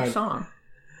was the your other next line. song?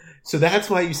 So that's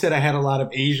why you said I had a lot of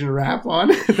Asian rap on.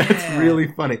 That's Yeah. really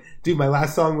funny. Dude, my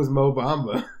last song was Mo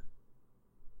Bamba.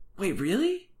 Wait,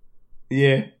 really?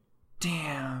 Yeah.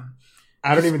 Damn.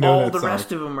 I don't even know All that the song.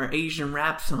 rest of them are Asian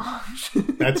rap songs.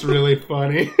 That's really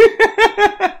funny.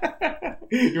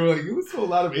 You were like, you listen to a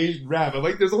lot of Asian rap. I'm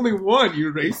like, there's only one,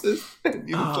 you racist. And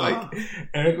he was like,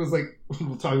 Eric was like,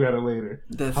 we'll talk about it later.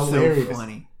 That's Hilarious. so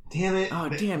funny. Damn it. Oh,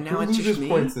 damn, now Who it's just loses me?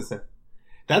 points this time?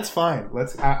 That's fine.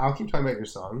 I'll keep talking about your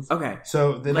songs. Okay.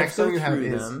 So the Let's next song go you have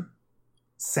through is them.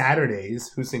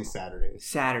 Saturdays. Who sings Saturdays?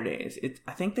 Saturdays.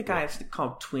 I think the guy is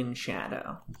called Twin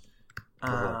Shadow.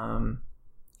 Uh-huh.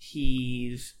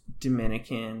 He's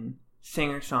Dominican,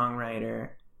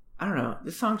 singer-songwriter. I don't know.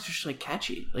 This song's just like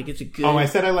catchy. Like it's a good. Oh, I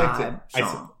said I liked vibe it.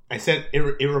 Song. I said it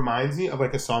reminds me of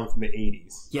like a song from the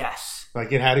 80s. Yes.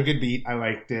 Like it had a good beat. I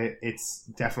liked it. It's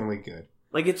definitely good.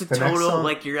 Like, it's a The next total, song-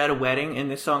 like, you're at a wedding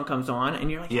and this song comes on and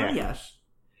you're like, Yeah. hell yes.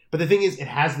 But the thing is, it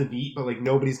has the beat, but like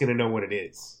nobody's gonna know what it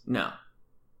is. No.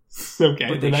 Okay,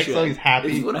 But the they next should. song is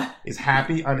happy. Is what I- Is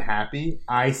happy, unhappy.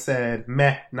 I said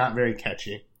meh, not very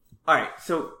catchy. Alright,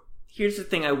 so here's the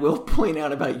thing I will point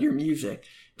out about your music.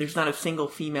 There's not a single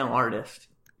female artist.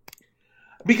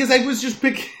 Because I was just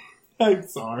picking. I'm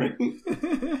sorry.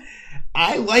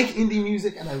 I like indie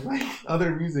music and I like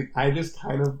other music. I just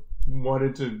kind of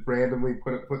wanted to randomly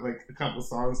put like a couple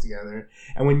songs together.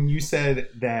 And when you said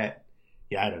that,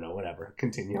 yeah, I don't know, whatever.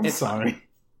 Continue. I'm It's sorry.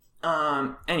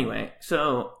 Anyway,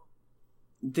 so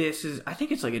this is, I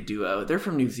think it's like a duo. They're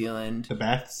from New Zealand. The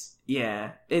Beths.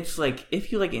 Yeah, it's like,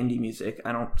 if you like indie music,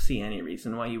 I don't see any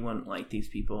reason why you wouldn't like these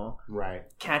people. Right.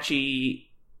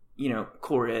 Catchy,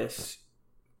 chorus,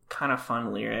 kind of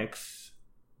fun lyrics.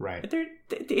 Right.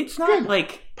 It's not Good.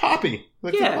 like, Poppy.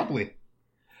 Like Yeah. Poppy.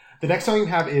 The next song you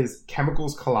have is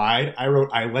Chemicals Collide.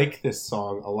 I like this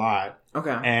song a lot.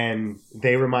 okay. And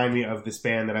they remind me of this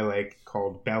band that I like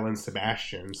called Belle and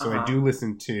Sebastian. So I do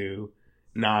listen to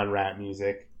non-rap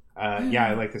music. Yeah,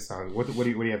 I like this song. What do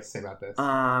you have to say about this?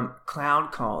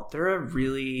 Cloud Cult. They're a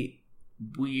really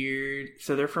weird.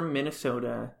 So they're from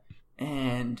Minnesota,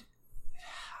 and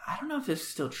I don't know if this is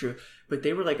still true, but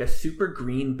they were like a super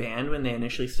green band when they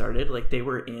initially started. Like they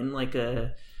were in like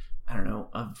a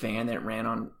van that ran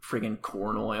on friggin'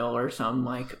 corn oil or some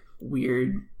like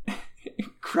weird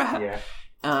crap.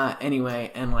 Yeah.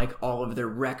 Anyway, and like all of their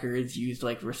records used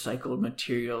like recycled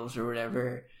materials or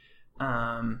whatever.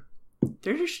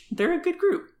 They're a good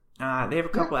group. They have a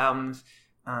couple albums.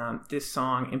 This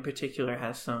song in particular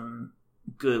has some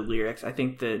good lyrics. I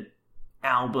think the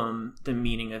album, The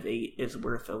Meaning of Eight, is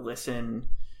worth a listen.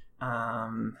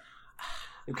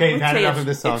 Okay, you've I'd had say enough of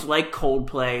this song. It's like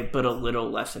Coldplay, but a little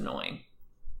less annoying.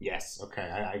 Yes, okay,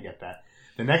 I get that.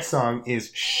 The next song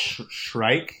is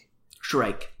Shrike.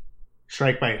 Shrike.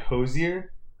 Shrike by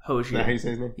Hosier. Is that how you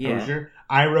say his name? Yeah. Hosier.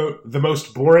 I wrote the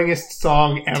most boringest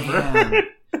song ever. Damn.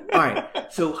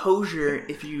 Alright, so Hosier,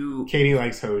 if you... Katie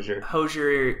likes Hosier.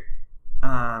 Hosier,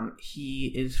 he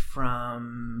is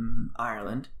from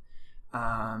Ireland.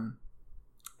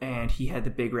 And he had the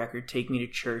big record Take Me to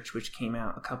Church, which came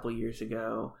out a couple years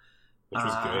ago. Which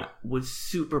was good. Was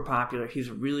super popular. He's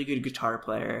a really good guitar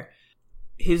player.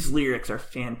 His lyrics are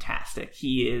fantastic.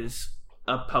 He is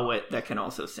a poet that can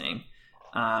also sing.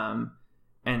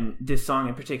 And this song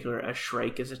in particular, a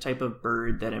shrike, is a type of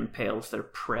bird that impales their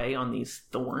prey on these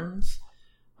thorns.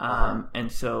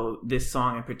 And so this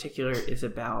song in particular is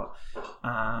about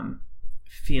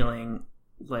feeling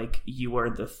like you are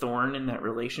the thorn in that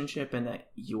relationship and that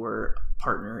your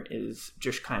partner is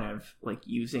just kind of like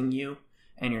using you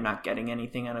and you're not getting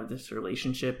anything out of this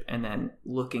relationship. And then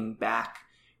looking back,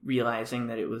 realizing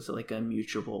that it was like a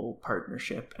mutual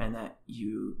partnership and that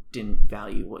you didn't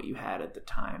value what you had at the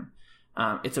time.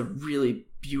 It's a really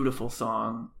beautiful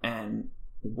song and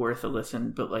worth a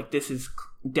listen, but like this is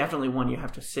definitely one you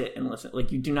have to sit and listen.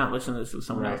 Like you do not listen to this with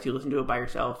someone else. You listen to it by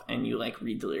yourself and you like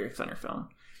read the lyrics on your phone.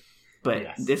 But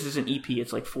This is an EP.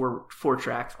 It's like four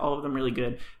tracks, all of them really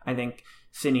good. I think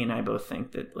Sydney and I both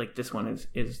think that like this one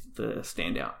is the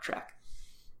standout track.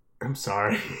 I'm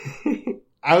sorry.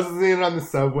 I was listening on the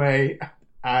subway.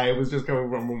 I was just coming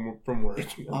from work.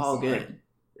 It's all good.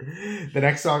 The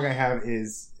next song I have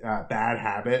is Bad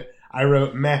Habit. I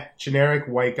wrote meh, generic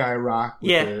white guy rock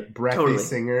with a breathy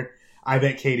singer. I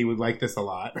bet Katie would like this a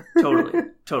lot.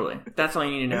 Totally. That's all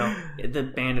you need to know. The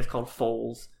band is called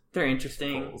Foals. They're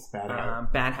interesting. Foals,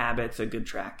 Bad Habit's a good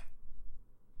track.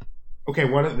 Okay,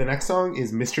 the next song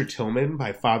is Mr. Tillman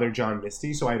by Father John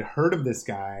Misty. So I'd heard of this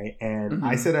guy, and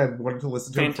I said I wanted to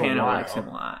listen to him for a while. Likes him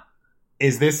a lot.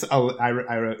 Is this, I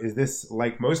wrote, is this,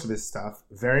 like most of his stuff,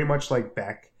 very much like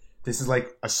Beck? This is like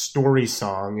a story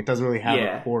song. It doesn't really have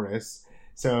a chorus.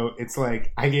 So it's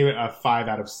like, I gave it a 5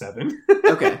 out of 7.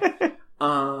 Okay.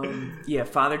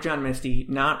 Father John Misty,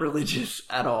 not religious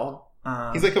at all.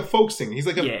 He's like a folk singer. He's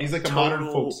like a modern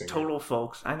folk singer. Total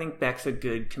folks. I think Beck's a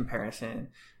good comparison.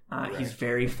 He's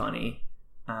very funny.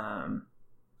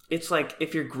 It's like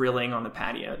if you're grilling on the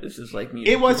patio, this is like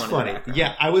music. It was funny.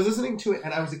 Yeah, I was listening to it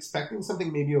and I was expecting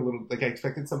something maybe a little, like I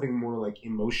expected something more like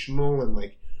emotional and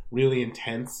like really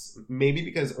intense. Maybe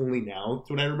because only now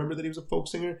when I remember that he was a folk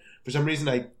singer. For some reason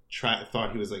I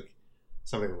thought he was like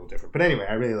something a little different. But anyway,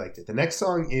 I really liked it. The next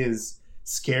song is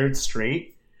Scared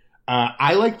Straight.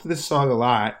 I liked this song a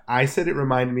lot. I said it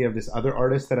reminded me of this other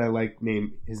artist that I like.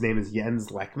 His name is Jens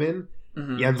Lekman.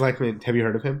 Mm-hmm. Jens Lekman, have you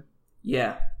heard of him?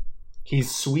 Yeah.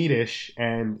 He's Swedish,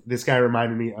 and this guy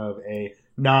reminded me of a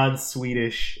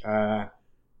non-Swedish Jens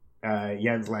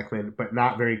Lekman, but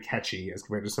not very catchy as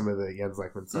compared to some of the Jens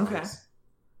Lekman songs. Okay.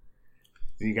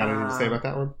 Do you got anything to say about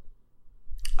that one?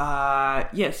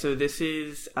 Yeah, so this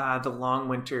is The Long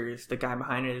Winters. The guy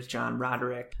behind it is John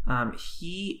Roderick.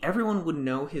 Everyone would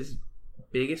know his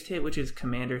biggest hit, which is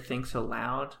Commander Think So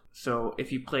Loud. So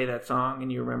if you play that song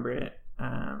and you remember it,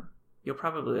 you'll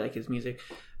probably like his music.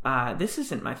 This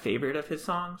isn't my favorite of his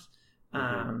songs.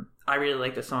 I really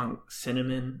like the song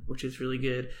Cinnamon, which is really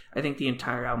good. I think the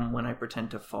entire album When I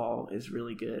Pretend to Fall is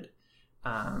really good.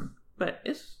 But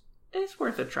it's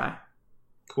worth a try.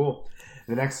 Cool.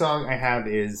 The next song I have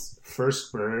is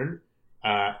First Burn.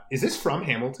 Is this from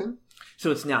Hamilton?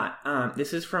 So it's not.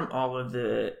 This is from all of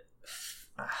the...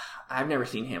 I've never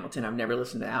seen Hamilton. I've never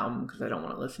listened to the album because I don't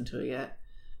want to listen to it yet.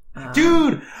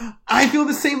 Dude, I feel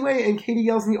the same way, and Katie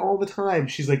yells at me all the time.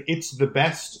 She's like, it's the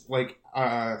best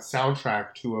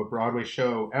soundtrack to a Broadway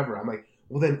show ever. I'm like,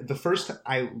 well then,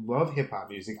 I love hip-hop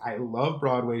music. I love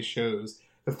Broadway shows.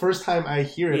 The first time I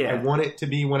hear it, I want it to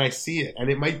be when I see it. And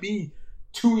it might be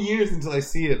 2 years until I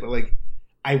see it, but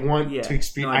I want to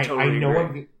experience. No, I totally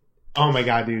agree. Oh my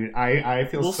god, dude! I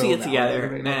feel we'll so see it together,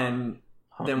 right and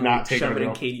then we'll shove it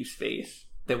in Katie's face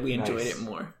that we enjoyed it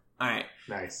more. All right,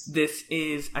 nice. This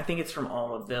is, I think it's from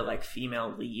all of the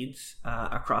female leads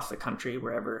across the country,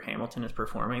 wherever Hamilton is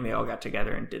performing. They all got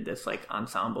together and did this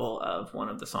ensemble of one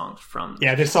of the songs from.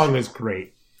 Yeah, this song is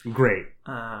great. Great.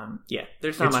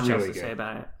 There's not much else to say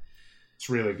about it. It's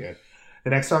really good. The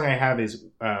next song I have is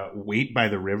Wait by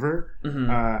the River.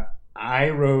 I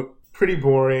wrote pretty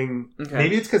boring. Okay.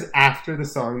 Maybe it's because after the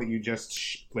song that you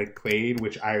just played,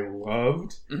 which I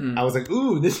loved, I was like,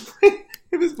 ooh, this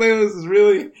playlist is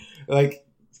really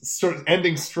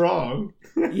ending strong.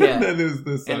 Yeah. And then there's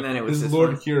this song. And then it was this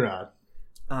Lord Huron.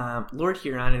 Lord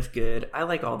Huron is good. I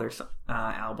like all their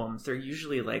albums. They're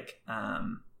usually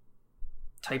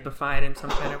typified in some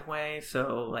kind of way.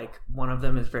 So one of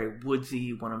them is very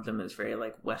woodsy, one of them is very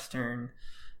Western,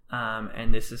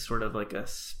 and this is sort of a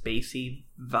spacey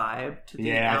vibe to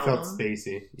the album. I felt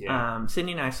spacey. Yeah.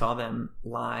 Sydney and I saw them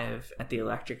live at the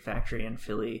Electric Factory in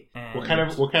Philly. And what kind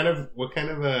of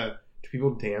do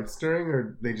people dance during,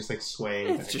 or they just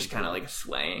swaying? It's just kind of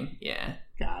swaying. Yeah.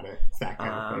 Got it. It's that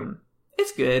kind of thing.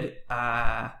 It's good.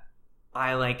 I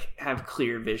have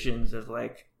clear visions of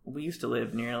we used to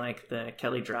live near the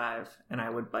Kelly Drive, and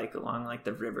I would bike along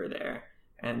the river there,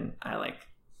 and I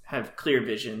have clear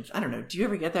visions. I don't know. Do you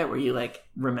ever get that where you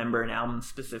remember an album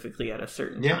specifically at a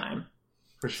certain time?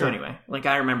 For sure. So anyway,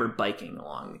 I remember biking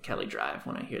along the Kelly Drive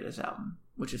when I hear this album,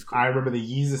 which is cool. I remember the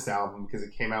Yeezus album because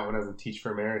it came out when I was in Teach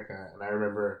for America, and I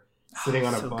remember sitting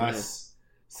on a bus,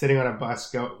 really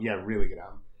good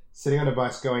album. Sitting on a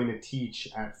bus going to teach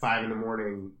at 5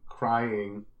 a.m,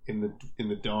 crying in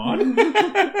the dawn.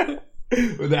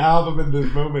 The album and the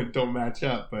moment don't match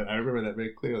up, but I remember that very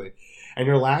clearly. And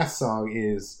your last song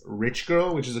is Rich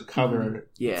Girl, which is a cover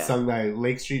sung by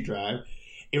Lake Street Drive.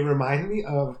 It reminded me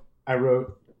of, I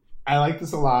like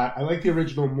this a lot. I like the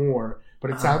original more,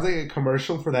 but it sounds like a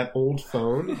commercial for that old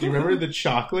phone. Do you remember the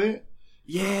chocolate?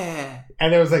 Yeah.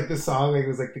 And there was this song, it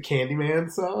was the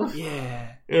Candyman song.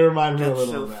 Yeah. It reminded me a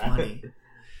little so of that. Funny.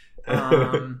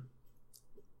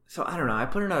 So I don't know. I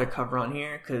put another cover on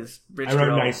here because Rich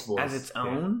Girl as its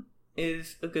own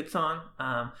is a good song.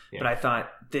 But I thought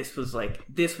this was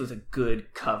a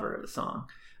good cover of a song.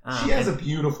 She has a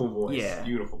beautiful voice. Yeah.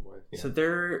 Beautiful voice. Yeah. So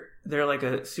they're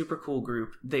a super cool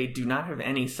group. They do not have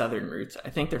any Southern roots. I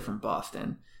think they're from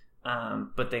Boston.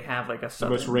 But they have a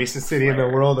Southern the most racist city in the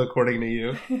world, according to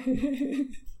you.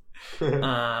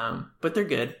 But they're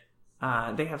good.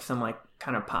 They have some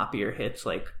kind of poppier hits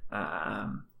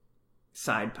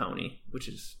Side Pony, which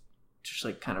is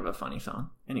just kind of a funny song.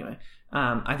 Anyway,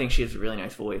 I think she has a really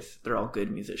nice voice. They're all good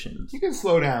musicians. You can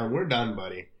slow down. We're done,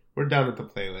 buddy. We're done with the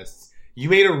playlists. You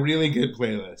made a really good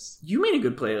playlist. You made a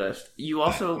good playlist. You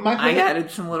also, I added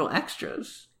some little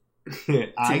extras.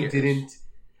 I didn't.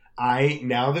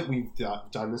 Now that we've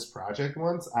done this project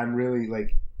once, I'm really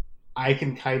I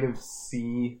can kind of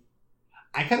see.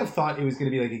 I kind of thought it was going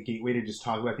to be a gateway to just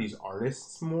talk about these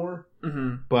artists more,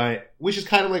 but which is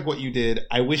kind of what you did.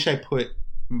 I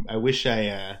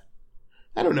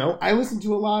don't know. I listened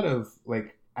to a lot of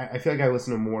I feel I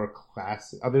listen to more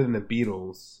classic other than the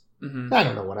Beatles. I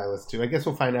don't know what I listen to. I guess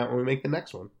we'll find out when we make the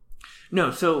next one.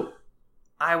 No, so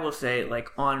I will say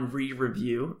on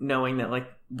re-review, knowing that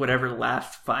whatever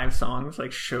last 5 songs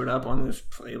showed up on this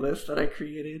playlist that I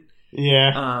created.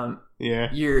 Yeah.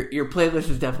 Your playlist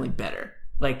is definitely better.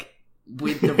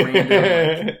 With the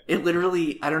random, it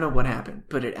literally, I don't know what happened,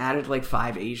 but it added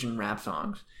 5 Asian rap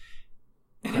songs,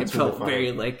 and it felt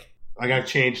very I've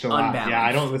changed a lot. Unbalanced. Yeah,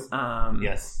 I don't listen.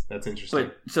 Yes, that's interesting.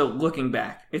 But so looking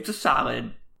back, it's a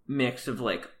solid mix of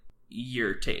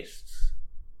your tastes.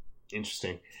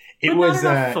 Interesting. But not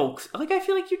enough folks. Like, I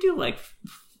feel like you do like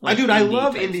dude, I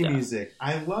love indie indie stuff. music.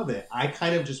 I love it. I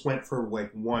kind of just went for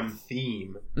like one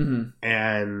theme, Mm-hmm.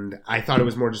 and I thought it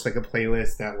was more just like a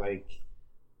playlist that, like,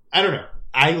 I don't know.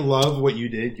 I love what you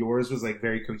did. Yours was like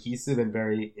very cohesive and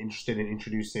very interested in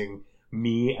introducing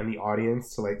me and the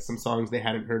audience to like some songs they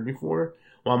hadn't heard before,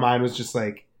 while mine was just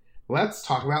like, let's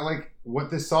talk about like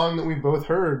what this song that we both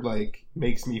heard like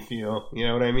makes me feel. You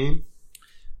know what I mean?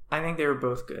 I think they were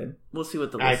both good. We'll see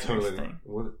what the I listeners totally think.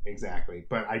 well, exactly,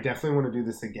 but I definitely want to do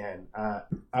this again.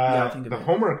 I'll think of The it.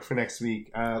 homework for next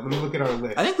week. Let me look at our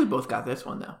list. I think we both got this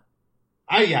one though.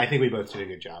 I think we both did a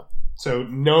good job. So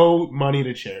no money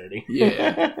to charity.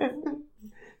 Yeah.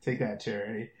 Take that,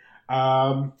 charity.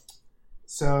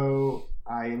 So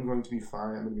I am going to be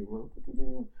fine. I'm going to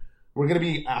be. We're going to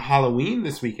be at Halloween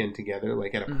this weekend together,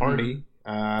 like at a party.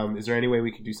 Is there any way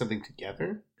we could do something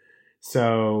together?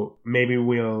 So maybe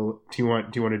we'll. Do you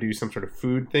want to do some sort of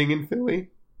food thing in Philly?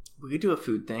 We could do a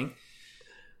food thing.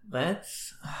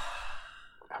 Let's.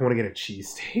 I want to get a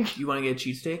cheesesteak. You want to get a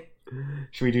cheesesteak?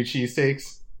 Should we do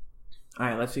cheesesteaks? All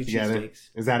right, let's do Together? cheesesteaks.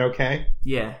 Is that okay?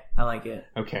 Yeah, I like it.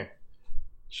 Okay.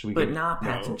 Should we? But get, not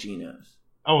Pat's no. and Geno's.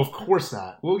 Oh, of course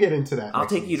not. We'll get into that. I'll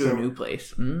next take week. you to So- a new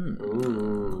place.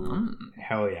 Ooh,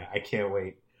 hell yeah. I can't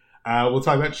wait. We'll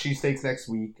talk about cheesesteaks next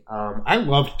week. I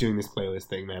loved doing this playlist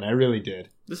thing, man. I really did.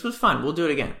 This was fun. We'll do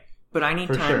it again. But I need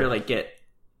For time sure. to like get.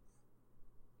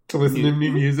 To listen to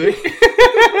new music.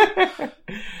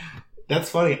 That's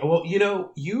funny. Well, you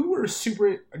know, you were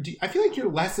super... I feel like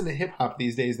you're less into hip-hop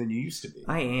these days than you used to be.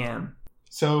 I am.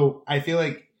 So I feel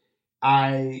like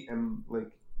I'm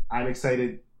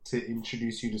excited to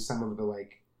introduce you to some of the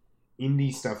like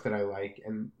indie stuff that I like,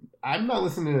 and I'm not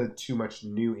listening to too much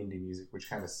new indie music, which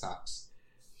kind of sucks.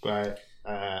 But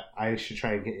I should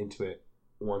try and get into it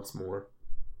once more.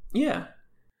 Yeah.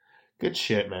 Good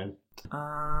shit, man.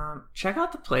 Check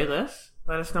out the playlist.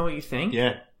 Let us know what you think.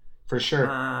 Yeah, for sure.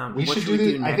 We what should should we do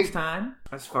do this- I next think- time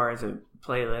as far as a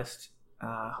playlist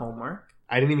homework?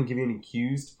 I didn't even give you any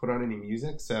cues to put on any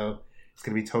music, so it's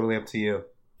gonna be totally up to you.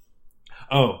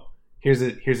 Oh, here's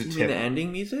a You mean tip. the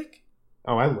ending music?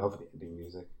 Oh, I love the ending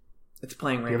music. It's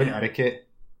playing Do right you have now. an etiquette?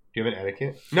 Do you have an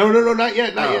etiquette? No, not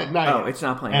yet, not yet. Oh, it's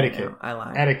not playing Etiquette. right now. I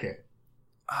lied. Etiquette.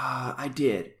 I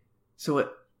did. So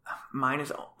mine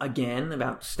is again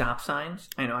about stop signs.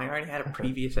 I know I already had a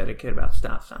previous etiquette about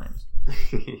stop signs.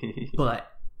 But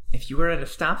if you were at a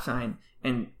stop sign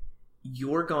and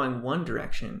you're going one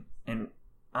direction and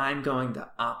I'm going the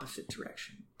opposite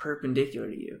direction, perpendicular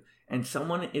to you, and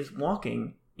someone is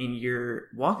walking in your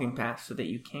walking path so that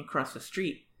you can't cross the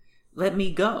street, let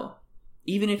me go.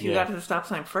 Even if you got to the stop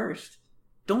sign first,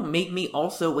 don't make me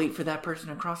also wait for that person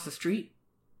to cross the street.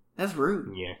 That's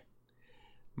rude. Yeah.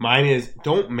 Mine is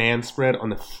don't manspread on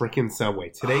the frickin' subway.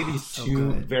 Today these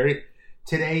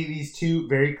two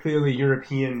very clearly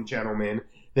European gentlemen,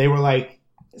 they were like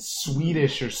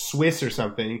Swedish or Swiss or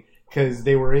something, because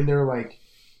they were in their like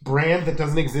brand that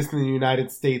doesn't exist in the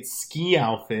United States ski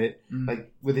outfit,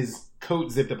 like with his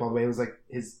coat zipped up all the way. It was like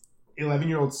his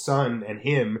 11-year-old son and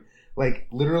him, like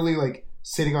literally like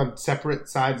sitting on separate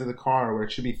sides of the car where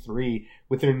it should be three,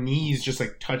 with their knees just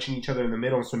like touching each other in the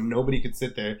middle so nobody could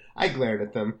sit there. I glared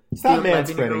at them. Stop The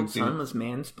manspreading, 11-year-old son dude. was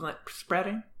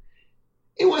manspreading?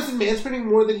 It wasn't manspreading,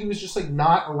 more that he was just like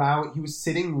not allowing. He was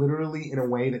sitting literally in a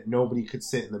way that nobody could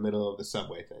sit in the middle of the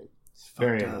subway thing.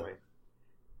 Very annoying.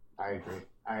 I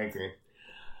agree.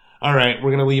 All right, we're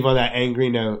gonna leave on that angry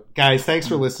note, guys. Thanks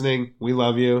for listening. We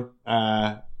love you.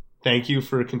 Thank you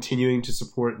for continuing to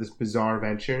support this bizarre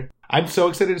venture. I'm so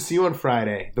excited to see you on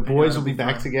Friday. The boys will be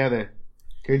back together.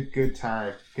 Good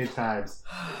time. Good times.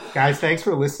 Guys, thanks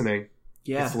for listening.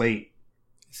 Yeah. It's late.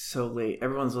 It's so late.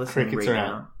 Everyone's listening Crickets right are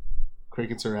now. out.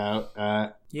 Crickets are out.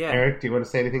 Yeah. Eric, do you want to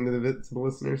say anything to the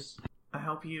listeners? I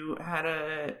hope you had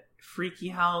a freaky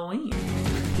Halloween. We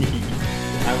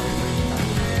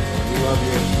love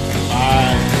you.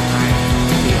 Bye.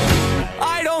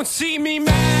 I don't see me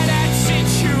mad at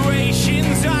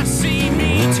situations. I see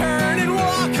me turning